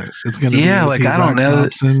 Story, isn't it? It's going to be like I don't know.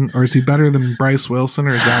 Thompson, or is he better than Bryce Wilson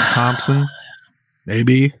or Zach Thompson?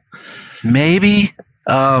 Maybe.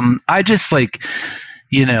 I just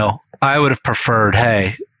I would have preferred,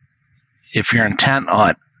 hey, if you're intent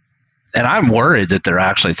on, and I'm worried that they're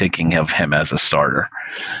actually thinking of him as a starter.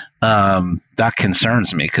 That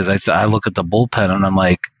concerns me because I look at the bullpen and I'm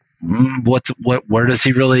like, what does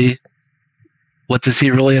he really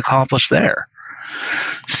accomplish there?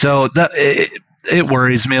 So that it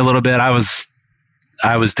worries me a little bit. I was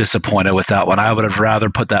disappointed with that one. I would have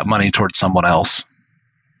rather put that money towards someone else.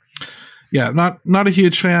 Yeah, not a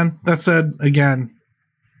huge fan. That said, again,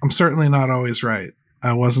 I'm certainly not always right.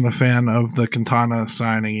 I wasn't a fan of the Quintana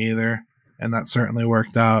signing either, and that certainly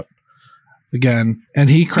worked out. Again, and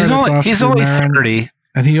he credits he's only Marin, 30.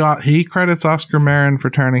 and he credits Oscar Marin for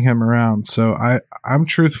turning him around. So I'm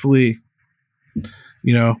truthfully,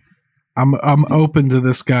 I'm open to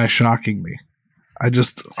this guy shocking me. I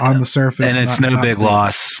just on the surface, and it's no big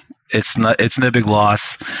loss. It's no big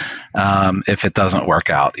loss if it doesn't work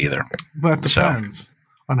out either. But it depends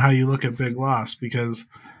on how you look at big loss because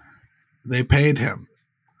they paid him,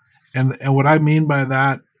 and what I mean by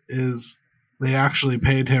that is they actually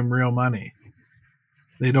paid him real money.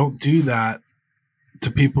 They don't do that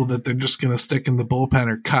to people that they're just going to stick in the bullpen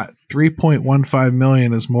or cut. $3.15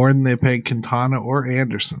 million is more than they paid Quintana or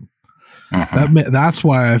Anderson. Mm-hmm. That's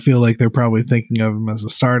why I feel like they're probably thinking of him as a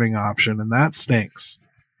starting option, and that stinks,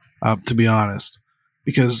 to be honest,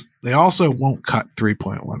 because they also won't cut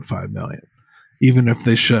 $3.15 million, even if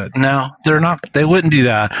they should. No, they're not. They wouldn't do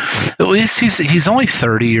that. At least he's only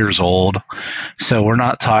 30 years old, so we're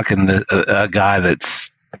not talking a guy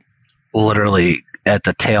that's literally at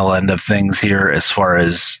the tail end of things here as far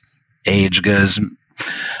as age goes.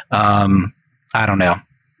 I don't know.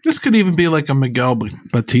 This could even be like a Miguel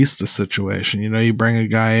Batista situation. You bring a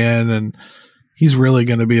guy in and he's really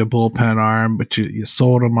going to be a bullpen arm, but you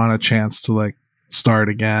sold him on a chance to start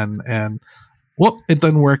again. And it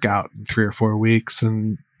doesn't work out in 3 or 4 weeks.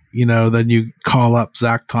 And, then you call up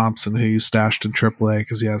Zach Thompson, who you stashed in AAA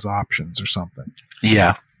because he has options or something.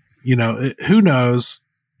 Yeah. Who knows?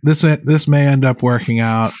 This may end up working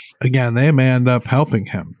out. Again, they may end up helping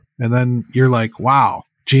him. And then you're like, wow,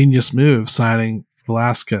 genius move signing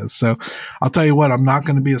Velasquez. So I'll tell you what, I'm not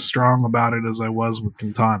going to be as strong about it as I was with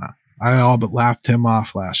Quintana. I all but laughed him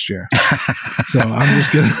off last year. So I'm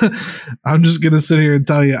just gonna sit here and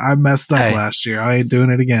tell you I messed up last year. I ain't doing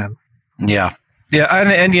it again. Yeah. Yeah,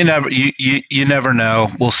 and you never know.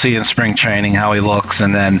 We'll see in spring training how he looks,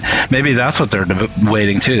 and then maybe that's what they're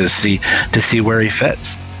waiting to see where he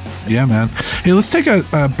fits. Yeah, man. Hey, let's take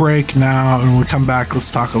a break now, and when we come back,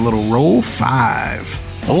 let's talk a little Roll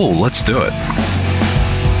 5. Oh, let's do it.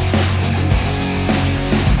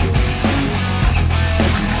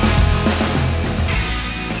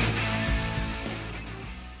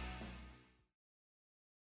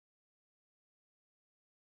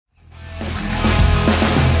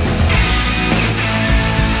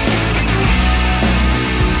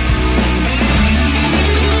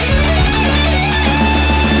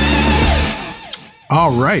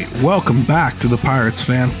 All right, welcome back to the Pirates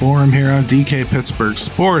Fan Forum here on DK Pittsburgh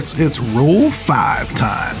Sports. It's Roll 5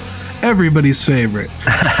 time. Everybody's favorite.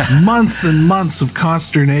 Months and months of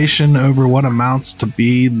consternation over what amounts to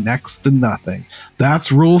be next to nothing.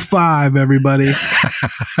 That's Rule 5, everybody.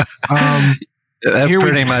 That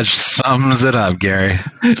pretty much sums it up, Gary.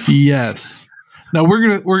 Yes. Now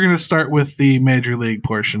we're gonna start with the major league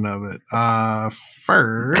portion of it.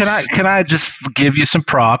 First, can I just give you some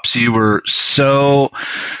props? You were so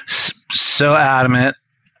adamant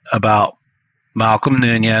about Malcolm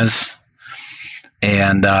Nunez,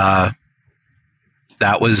 and that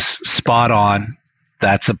was spot on.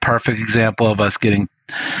 That's a perfect example of us getting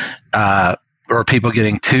or people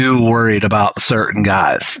getting too worried about certain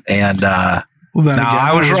guys. And well, then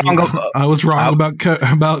now, again, I was wrong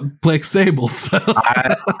about Blake Sabol. So.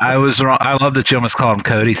 I was wrong. I love that you almost call him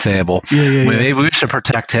Cody Sabol. Yeah. Maybe we should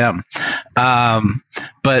protect him.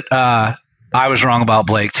 But I was wrong about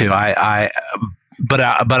Blake too. But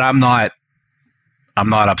I'm not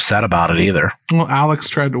upset about it either. Well, Alex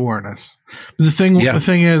tried to warn us. The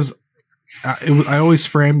thing is, I always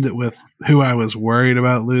framed it with who I was worried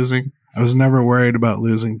about losing. I was never worried about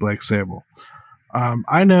losing Blake Sabol.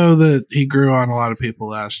 I know that he grew on a lot of people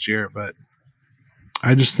last year, but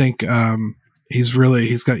I just think he's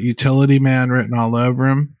got utility man written all over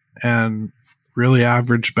him and really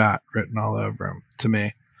average bat written all over him to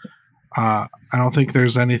me. I don't think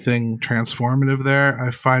there's anything transformative there.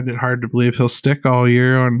 I find it hard to believe he'll stick all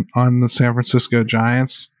year on the San Francisco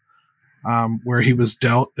Giants, where he was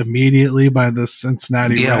dealt immediately by the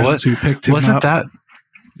Cincinnati Reds who picked him wasn't up. That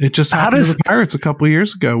It just happened to the Pirates a couple of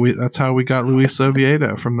years ago. That's how we got Luis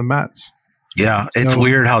Oviedo from the Mets. Yeah, it's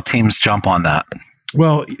weird how teams jump on that.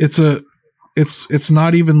 Well, it's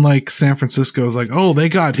not even like San Francisco is like, oh, they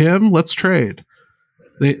got him, let's trade.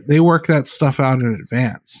 They work that stuff out in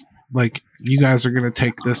advance. Like, you guys are going to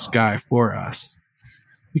take this guy for us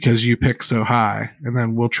because you pick so high, and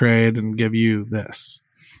then we'll trade and give you this.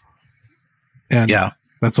 And yeah,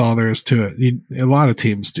 that's all there is to it. A lot of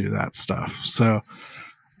teams do that stuff. So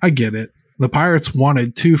I get it. The Pirates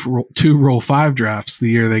wanted two Roll 5 drafts the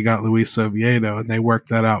year they got Luis Oviedo, and they worked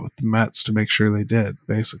that out with the Mets to make sure they did,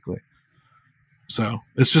 basically. So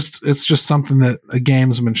it's just something that a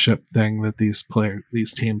gamesmanship thing that these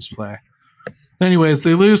teams play. Anyways,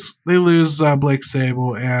 they lose Blake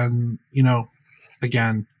Sabol, and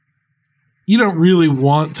again, you don't really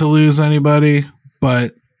want to lose anybody,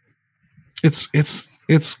 but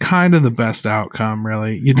it's kind of the best outcome,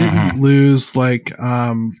 really. You didn't lose like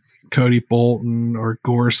Cody Bolton or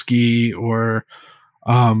Gorski or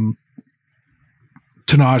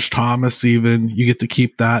Tanaj Thomas even. You get to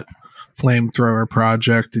keep that flamethrower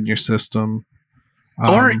project in your system.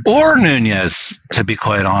 Or Nunez, to be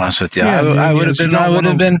quite honest with you. Yeah, I would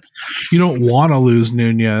have been. You don't want to lose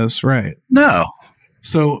Nunez, right? No.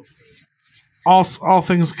 So all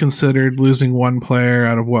things considered, losing one player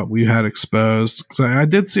out of what we had exposed, because I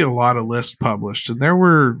did see a lot of lists published, and there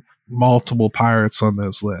were multiple Pirates on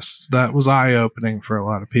those lists. That was eye-opening for a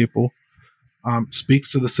lot of people.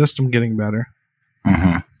 Speaks to the system getting better.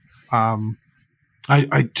 Mm-hmm.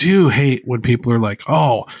 I do hate when people are like,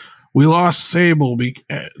 oh, we lost Sabol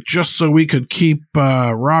just so we could keep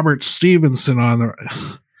Robert Stevenson on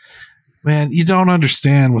the... Man, you don't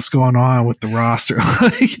understand what's going on with the roster.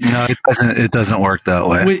 No, it doesn't work that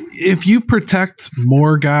way. If you protect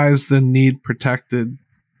more guys than need protected,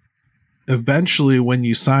 eventually when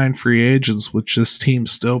you sign free agents, which this team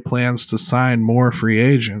still plans to sign more free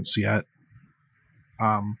agents yet,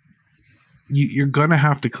 you're going to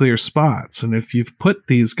have to clear spots. And if you've put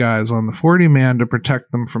these guys on the 40-man to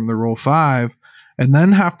protect them from the Rule 5 and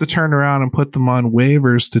then have to turn around and put them on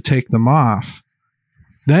waivers to take them off,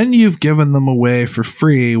 then you've given them away for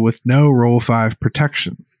free with no Rule 5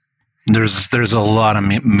 protection. There's a lot of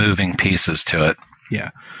moving pieces to it.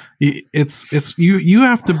 Yeah. It's you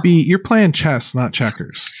have to be, you're playing chess, not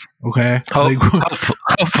checkers. Okay.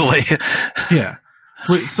 Hopefully. Yeah.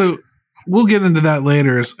 So we'll get into that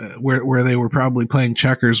later, where they were probably playing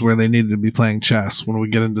checkers where they needed to be playing chess when we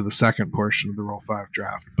get into the second portion of the Roll 5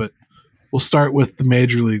 draft. But we'll start with the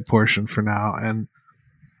major league portion for now. And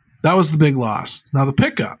that was the big loss. Now the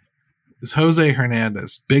pickup is Jose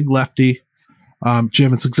Hernandez, big lefty.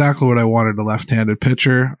 Jim, it's exactly what I wanted, a left-handed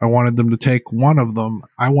pitcher. I wanted them to take one of them.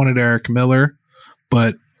 I wanted Eric Miller,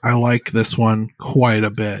 but I like this one quite a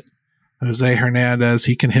bit. Jose Hernandez,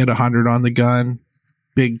 he can hit 100 on the gun.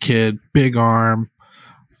 Big kid, big arm.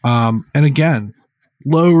 And again,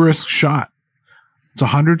 low risk shot. It's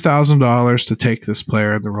 $100,000 to take this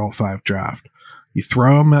player in the Roll 5 draft. You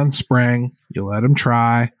throw him in spring, you let him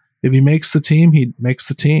try. If he makes the team, he makes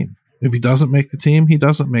the team. If he doesn't make the team, he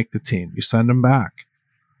doesn't make the team. You send him back.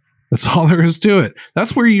 That's all there is to it.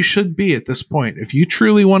 That's where you should be at this point. If you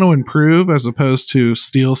truly want to improve as opposed to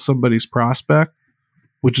steal somebody's prospect,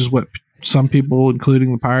 which is what some people,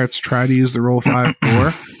 including the Pirates, try to use the Roll 5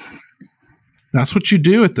 for, that's what you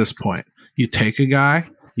do at this point. You take a guy,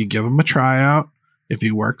 you give him a tryout. If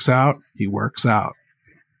he works out, he works out.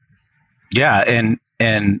 Yeah,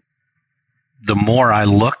 and the more I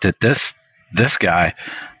looked at this guy,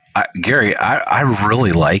 Gary, I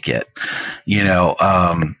really like it. You know,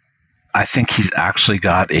 I think he's actually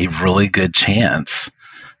got a really good chance.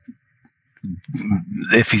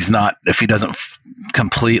 If he doesn't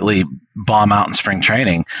completely bomb out in spring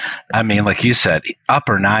training. I mean, like you said,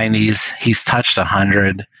 upper 90s, he's touched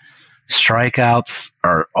 100. Strikeouts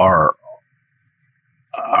are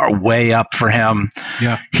way up for him.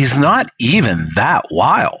 Yeah. He's not even that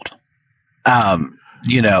wild.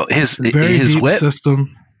 You know, his deep whip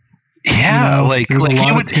system. Yeah, you know, like a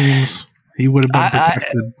lot of teams he would have been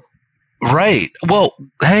protected. Right. Well,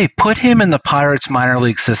 hey, put him in the Pirates minor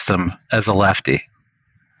league system as a lefty.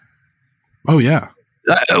 Oh yeah.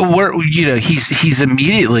 Where he's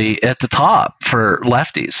immediately at the top for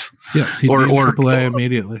lefties. Yes, he'd be in AAA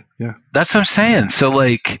immediately. Yeah, that's what I'm saying. So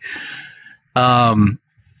like, and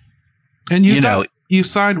you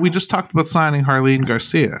signed. We just talked about signing Jarlin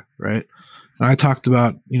Garcia, right? And I talked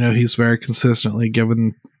about he's very consistently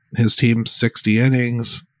given his team 60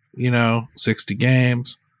 innings, 60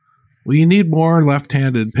 games. Well, you need more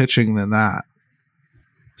left-handed pitching than that.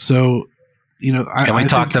 So, and we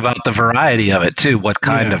talked about the variety of it too. What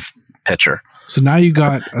kind of pitcher? So now you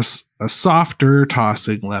got a softer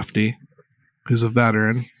tossing lefty who's a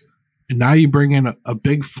veteran, and now you bring in a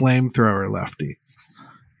big flamethrower lefty.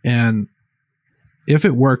 And if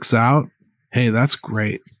it works out, hey, that's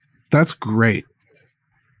great. That's great.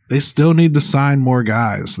 They still need to sign more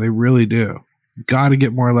guys. They really do. Got to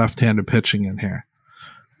get more left-handed pitching in here.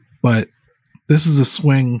 But this is a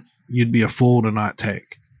swing you'd be a fool to not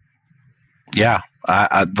take. Yeah.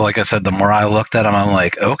 I like I said, the more I looked at him, I'm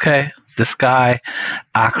like, okay, this guy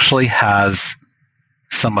actually has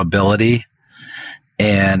some ability,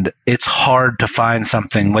 and it's hard to find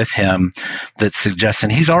something with him that suggests,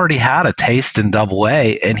 and he's already had a taste in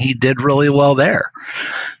Double-A, and he did really well there.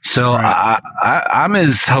 So right. I'm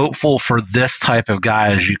as hopeful for this type of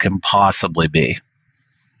guy as you can possibly be.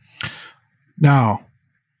 Now,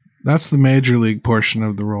 that's the major league portion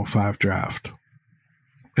of the Roll 5 draft.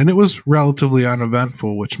 And it was relatively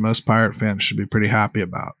uneventful, which most Pirate fans should be pretty happy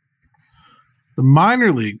about. The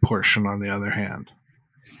minor league portion, on the other hand,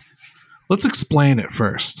 let's explain it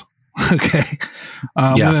first. Okay.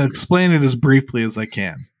 I'm going to explain it as briefly as I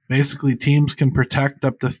can. Basically, teams can protect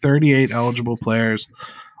up to 38 eligible players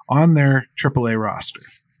on their AAA roster.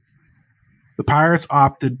 The Pirates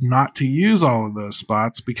opted not to use all of those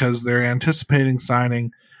spots because they're anticipating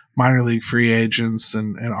signing minor league free agents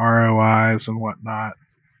and ROIs and whatnot.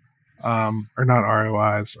 Or not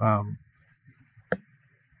ROIs,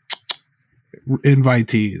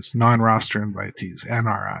 invitees, non-roster invitees,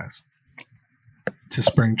 NRIs, to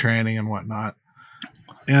spring training and whatnot.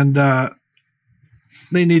 And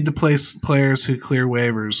they need to place players who clear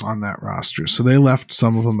waivers on that roster, so they left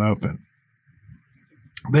some of them open.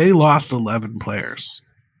 They lost 11 players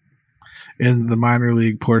in the minor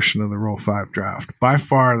league portion of the Roll 5 draft, by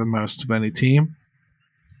far the most of any team.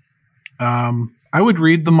 I would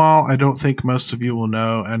read them all. I don't think most of you will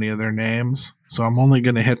know any of their names, so I'm only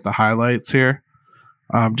going to hit the highlights here.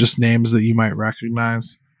 Just names that you might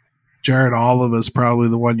recognize. Jared Olive is probably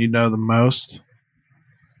the one you know the most.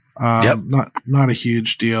 Not a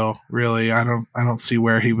huge deal, really. I don't see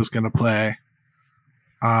where he was going to play.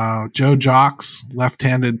 Joe Jocks,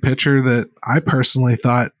 left-handed pitcher that I personally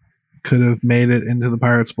thought could have made it into the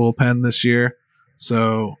Pirates bullpen this year,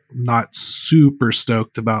 so not super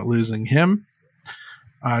stoked about losing him.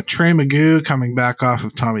 Trey Magoo coming back off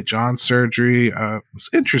of Tommy John surgery. Was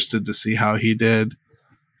interested to see how he did.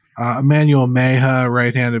 Emmanuel Meja,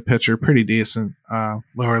 right-handed pitcher, pretty decent,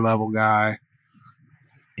 lower level guy.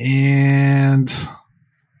 And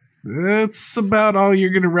that's about all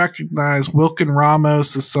you're going to recognize. Wilkin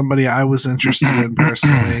Ramos is somebody I was interested in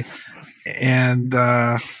personally. And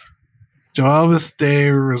Joelvis de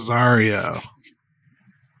Rosario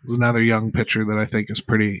is another young pitcher that I think is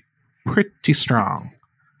pretty strong.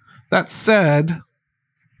 That said,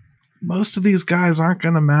 most of these guys aren't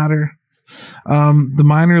going to matter. The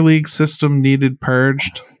minor league system needed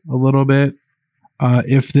purged a little bit.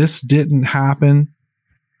 If this didn't happen,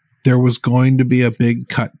 there was going to be a big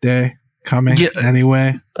cut day coming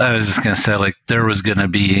anyway. I was just going to say, like, there was going to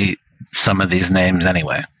be some of these names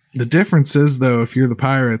anyway. The difference is, though, if you're the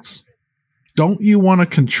Pirates, don't you want to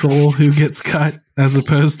control who gets cut as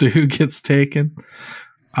opposed to who gets taken?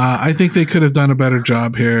 I think they could have done a better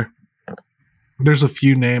job here. There's a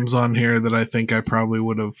few names on here that I think I probably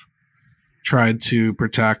would have tried to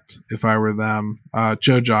protect if I were them.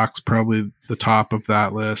 Joe Jock's probably the top of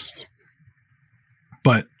that list.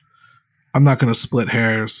 But I'm not going to split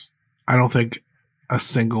hairs. I don't think a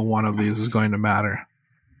single one of these is going to matter.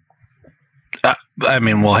 I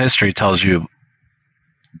mean, well, history tells you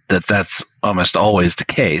that that's almost always the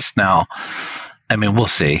case. Now, I mean, we'll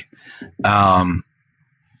see.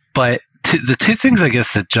 But the two things I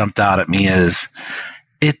guess that jumped out at me is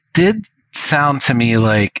it did sound to me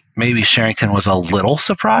like maybe Sherrington was a little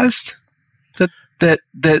surprised that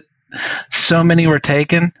so many were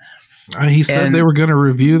taken. He said they were going to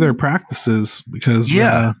review their practices because,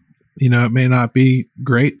 it may not be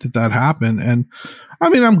great that happened. And I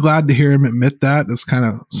mean, I'm glad to hear him admit that. It's kind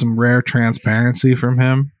of some rare transparency from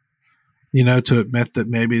him, to admit that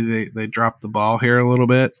maybe they dropped the ball here a little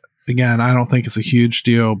bit. Again, I don't think it's a huge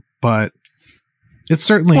deal, but it's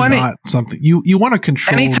certainly not something you want to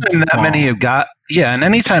control. Anytime that many have got, and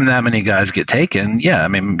anytime that many guys get taken, I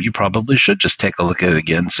mean, you probably should just take a look at it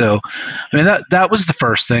again. So, I mean, that was the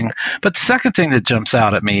first thing. But the second thing that jumps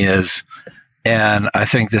out at me is, and I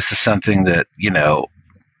think this is something that,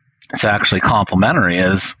 it's actually complimentary,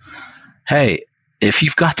 is, hey, if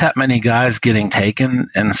you've got that many guys getting taken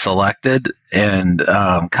and selected and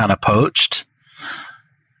kind of poached,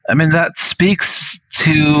 I mean, that speaks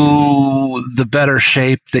to the better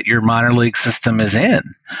shape that your minor league system is in.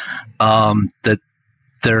 That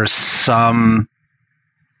there's some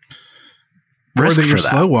risk or that you're for that.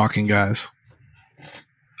 Slow walking guys.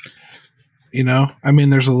 I mean,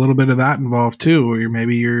 there's a little bit of that involved too, where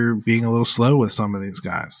maybe you're being a little slow with some of these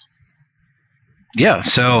guys. Yeah.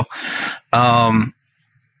 So, I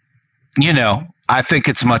think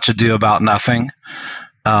it's much ado about nothing.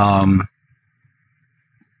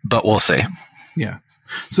 But we'll see. Yeah.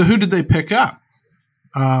 So who did they pick up?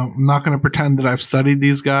 I'm not going to pretend that I've studied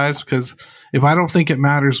these guys, because if I don't think it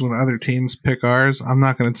matters when other teams pick ours, I'm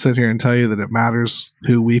not going to sit here and tell you that it matters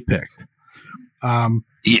who we picked.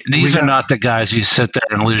 These are not the guys you sit there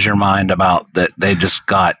and lose your mind about that they just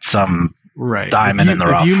got some diamond in the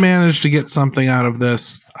rough. If you manage to get something out of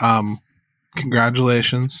this,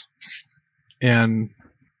 congratulations. And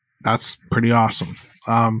that's pretty awesome.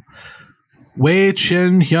 Wei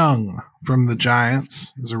Chin Hyung from the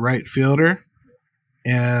Giants is a right fielder,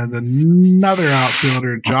 and another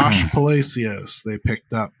outfielder, Josh Palacios, they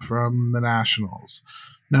picked up from the Nationals.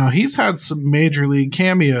 Now, he's had some major league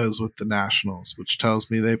cameos with the Nationals, which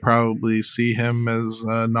tells me they probably see him as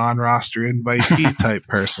a non-roster invitee type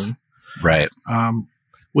person. Right.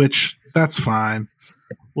 Which, that's fine.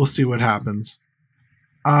 We'll see what happens.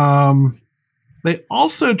 They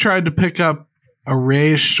also tried to pick up a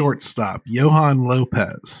Rays shortstop, Johan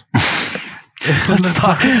Lopez.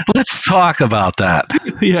 Let's talk about that.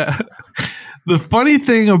 Yeah. The funny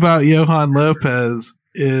thing about Johan Lopez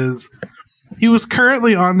is he was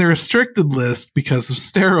currently on the restricted list because of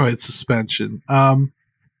steroid suspension. The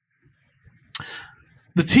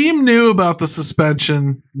team knew about the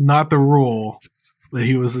suspension, not the rule, that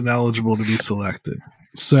he was ineligible to be selected.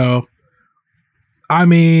 So, I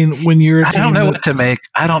mean, when you're a team, I don't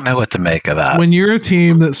know what to make of that. When you're a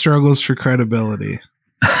team that struggles for credibility,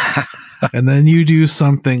 and then you do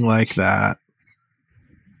something like that,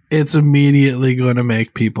 it's immediately going to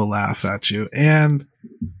make people laugh at you. And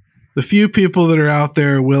the few people that are out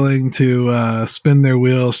there willing to spin their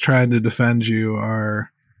wheels trying to defend you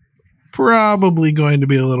are probably going to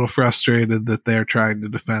be a little frustrated that they're trying to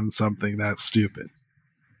defend something that's stupid.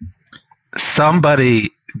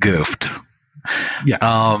 Somebody goofed. Yes.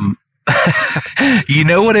 You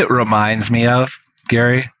know what it reminds me of,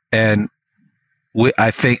 Gary? And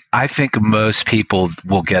I think most people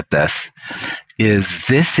will get this.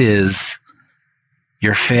 This is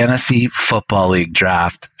your fantasy football league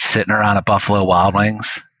draft sitting around at Buffalo Wild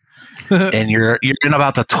Wings, and you're in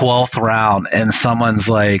about the 12th round, and someone's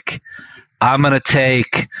like, I'm going to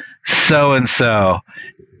take so-and-so.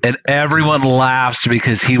 And everyone laughs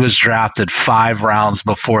because he was drafted 5 rounds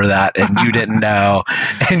before that, and you didn't know,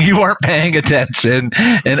 and you weren't paying attention.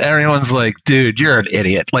 And everyone's like, dude, you're an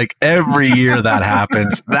idiot. Like, every year that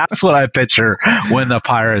happens. That's what I picture when the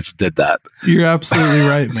Pirates did that. You're absolutely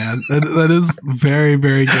right, man. That is very,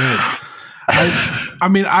 very good. I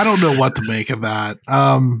mean, I don't know what to make of that.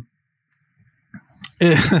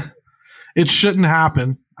 It shouldn't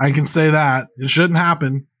happen. I can say that. It shouldn't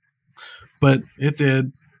happen, but it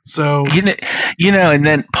did. So you know, and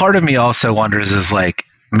then part of me also wonders is like,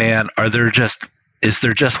 man, is there just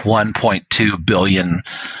 1.2 billion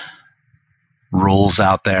rules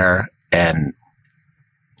out there? And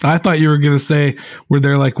I thought you were going to say, were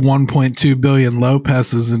there like 1.2 billion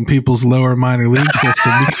Lopez's in people's lower minor league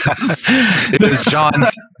system? It was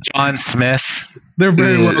John Smith. There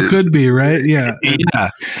very well could be, right? Yeah. Yeah.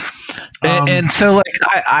 And so like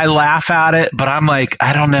I laugh at it, but I'm like,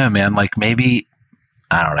 I don't know, man. Like maybe,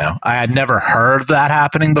 I don't know. I had never heard that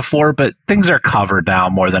happening before, but things are covered now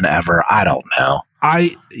more than ever. I don't know. I'll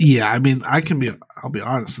be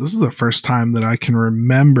honest. This is the first time that I can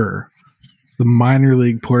remember the minor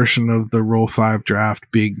league portion of the Rule 5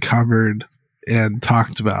 draft being covered and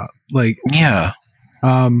talked about. Like, yeah.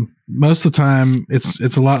 Most of the time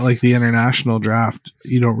it's a lot like the international draft.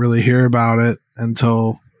 You don't really hear about it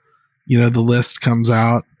until, the list comes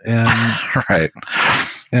out and, right.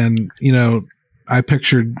 And, I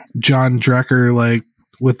pictured John Drecker, like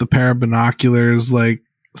with a pair of binoculars, like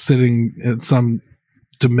sitting at some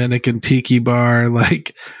Dominican tiki bar,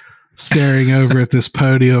 like staring over at this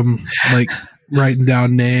podium, like writing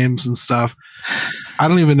down names and stuff. I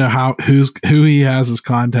don't even know who he has as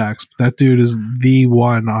contacts, but that dude is the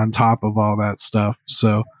one on top of all that stuff.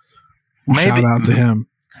 So shout out to him.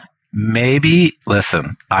 Maybe,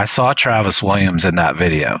 listen, I saw Travis Williams in that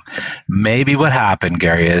video. Maybe what happened,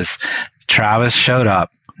 Gary, is Travis showed up.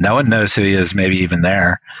 No one knows who he is, maybe even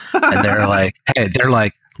there. And they're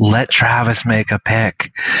like, let Travis make a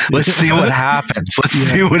pick. Let's see what happens. Let's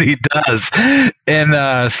see what he does.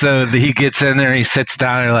 And so he gets in there, he sits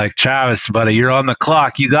down, and they're like, Travis, buddy, you're on the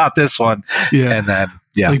clock. You got this one. Yeah. And then,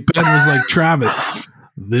 like Ben was like, Travis,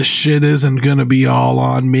 this shit isn't going to be all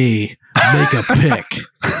on me. Make a pick.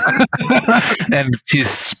 And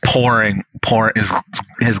he's pouring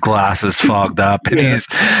his glasses fogged up, and he's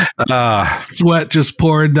sweat just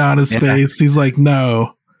pouring down his face. He's like,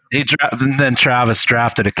 no. And then Travis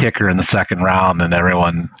drafted a kicker in the second round, and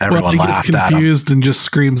everyone he laughed gets confused at him and just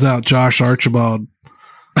screams out Josh Archibald.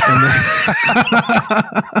 And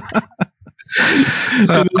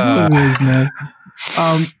then it is what it is, man.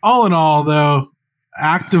 All in all, though,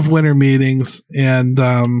 active winter meetings, and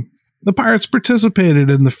the Pirates participated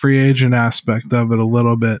in the free agent aspect of it a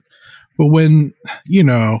little bit. But when,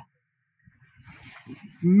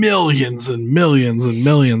 millions and millions and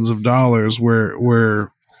millions of dollars were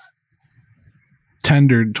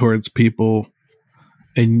tendered towards people,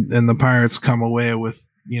 and the Pirates come away with,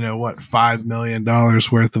 $5 million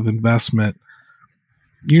worth of investment,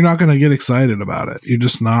 you're not going to get excited about it. You're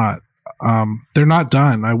just not. They're not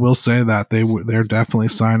done. I will say that they're definitely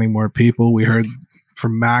signing more people. We heard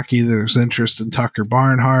from Mackey there's interest in Tucker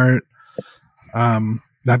Barnhart.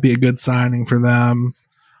 That'd be a good signing for them.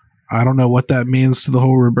 I don't know what that means to the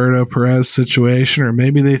whole Roberto Perez situation, or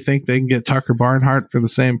maybe they think they can get Tucker Barnhart for the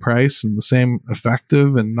same price and the same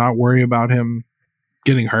effective and not worry about him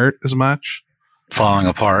getting hurt as much. Falling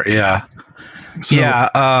apart, yeah. So,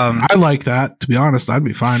 I like that, to be honest. I'd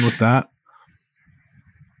be fine with that.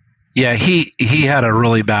 Yeah, he had a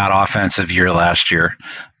really bad offensive year last year.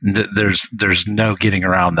 There's no getting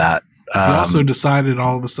around that. He also decided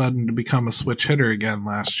all of a sudden to become a switch hitter again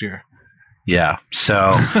last year. Yeah,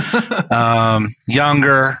 so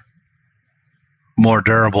younger, more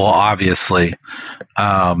durable, obviously.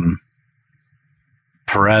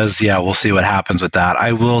 Perez, we'll see what happens with that.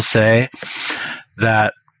 I will say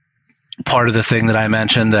that part of the thing that I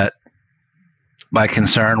mentioned that my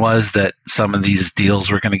concern was that some of these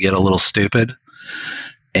deals were going to get a little stupid,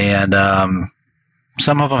 and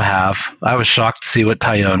some of them have. I was shocked to see what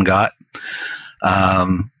Tyone got.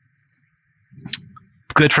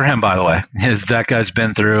 Good for him, by the way. That guy's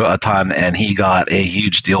been through a ton, and he got a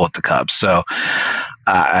huge deal with the Cubs. So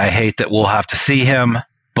I hate that we'll have to see him,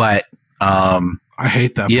 but I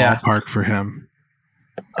hate that ballpark for him.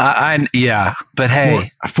 But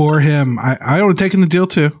hey, for him, I would have taken the deal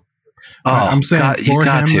too. I'm saying for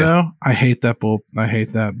him though, I hate that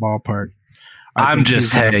ballpark. I'm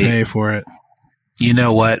just pay for it. You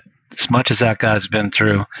know what? As much as that guy's been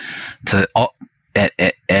through,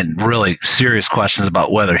 and really serious questions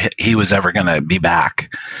about whether he was ever going to be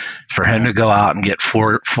back. For him to go out and get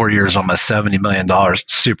 4 years, almost $70 million,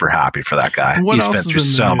 super happy for that guy. What He's else been through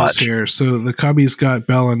is in the so news much here? So the Cubbies got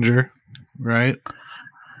Bellinger, right?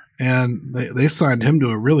 And they signed him to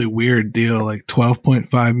a really weird deal, like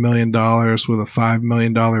 $12.5 million with a $5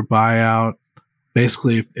 million buyout.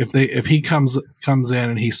 Basically, if he comes in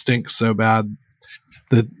and he stinks so bad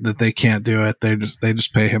that they can't do it, they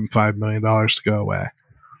just pay him $5 million to go away.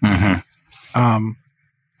 Mm-hmm.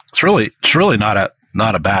 It's really not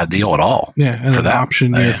a bad deal at all. Yeah, and an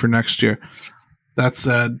option year for next year. That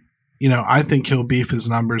said, I think he'll beef his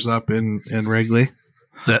numbers up in Wrigley.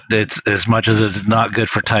 It's as much as it's not good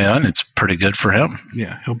for Taillon, it's pretty good for him.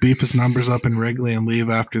 Yeah, he'll beef his numbers up in Wrigley and leave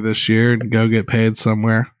after this year and go get paid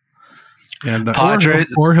somewhere. And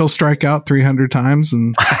or he'll strike out 300 times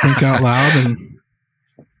and stink out loud, and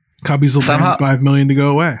Cubbies will pay him $5 million to go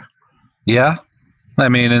away. Yeah. I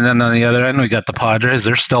mean, and then on the other end, we got the Padres.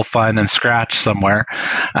 They're still finding scratch somewhere.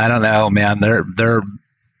 I don't know, man. They're.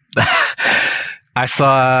 I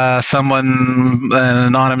saw an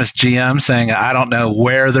anonymous GM saying, "I don't know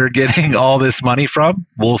where they're getting all this money from.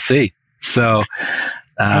 We'll see." So,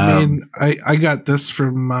 I mean, I got this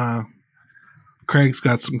from Craig's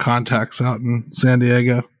got some contacts out in San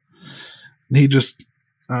Diego, and he just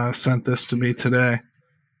sent this to me today.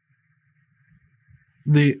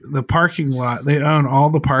 The parking lot, they own all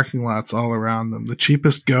the parking lots all around them. The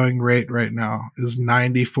cheapest going rate right now is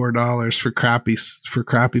 $94 for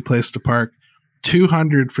crappy place to park,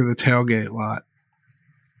 $200 for the tailgate lot.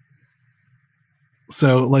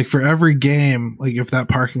 So like for every game, like if that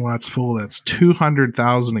parking lot's full, that's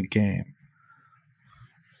 $200,000 a game.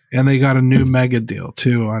 And they got a new mega deal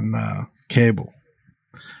too on cable.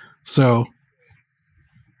 So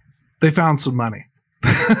they found some money.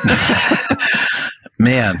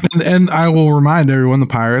 Man. And I will remind everyone, the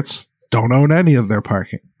Pirates don't own any of their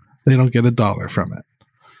parking. They don't get $1 from it.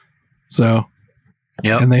 So,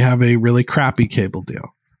 yep. And they have a really crappy cable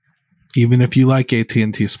deal, even if you like AT&T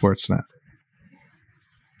Sportsnet.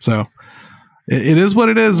 So it is what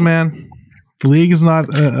it is, man. The league is not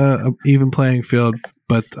a even playing field,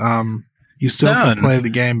 but you still can play the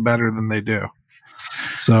game better than they do.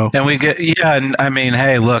 So, and and I mean,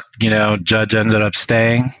 hey, look, Judge ended up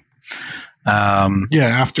staying.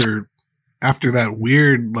 After that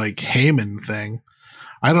weird like Heyman thing,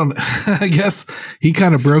 I guess he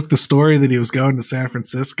kind of broke the story that he was going to San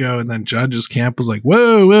Francisco, and then Judge's camp was like,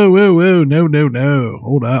 whoa, no,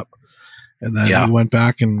 hold up. And then he went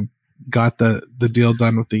back and got the deal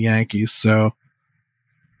done with the Yankees. So,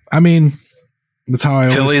 I mean, that's how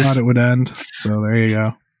I always thought it would end. So there you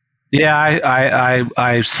go. Yeah,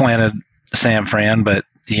 I slanted San Fran, but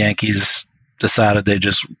the Yankees decided they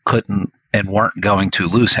just couldn't and weren't going to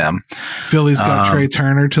lose him. Philly's got Trey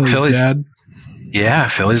Turner till he's dead. Yeah,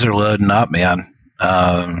 Phillies are loading up, man.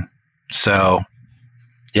 So,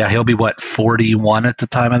 yeah, he'll be, 41 at the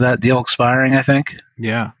time of that deal expiring, I think?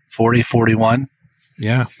 Yeah. 40, 41.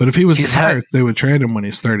 Yeah, but if he was the Pirates, they would trade him when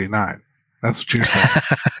he's 39. That's what you're saying.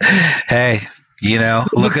 Hey,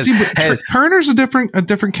 Turner's a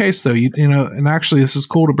different case, though. And actually, this is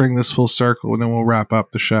cool to bring this full circle, and then we'll wrap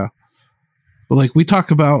up the show. But like we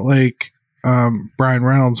talk about, like Brian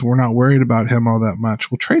Reynolds, we're not worried about him all that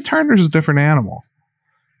much. Well, Trey Turner's a different animal.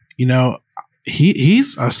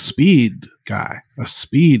 He's a speed guy, a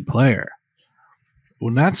speed player.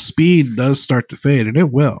 When that speed does start to fade, and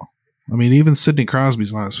it will. I mean, even Sidney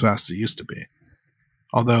Crosby's not as fast as he used to be,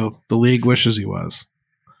 although the league wishes he was.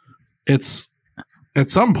 It's at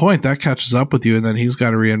some point that catches up with you, and then he's got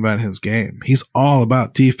to reinvent his game. He's all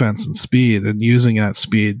about defense and speed, and using that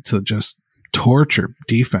speed to just torture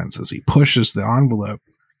defenses. He pushes the envelope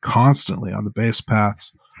constantly on the base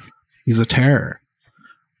paths. He's a terror.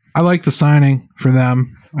 I like the signing for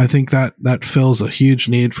them. I think that fills a huge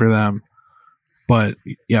need for them. But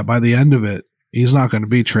yeah, by the end of it, he's not going to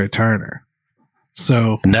be Trey Turner.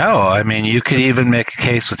 So no, I mean, you could even make a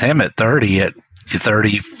case with him at 30, at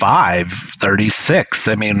 35, 36.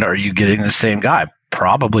 I mean, are you getting the same guy?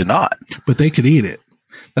 Probably not. But they could eat it.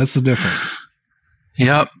 That's the difference.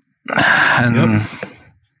 Yep. And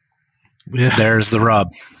there's the rub.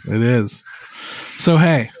 It is. So,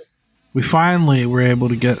 hey, we finally were able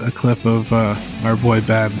to get a clip of our boy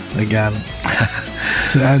Ben again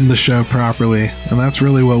to end the show properly. And that's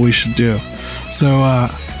really what we should do. So,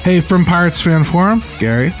 hey, from Pirates Fan Forum,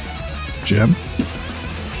 Gary, Jim.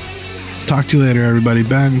 Talk to you later, everybody.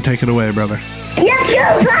 Ben, take it away, brother. Let's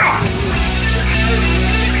go, Pirates!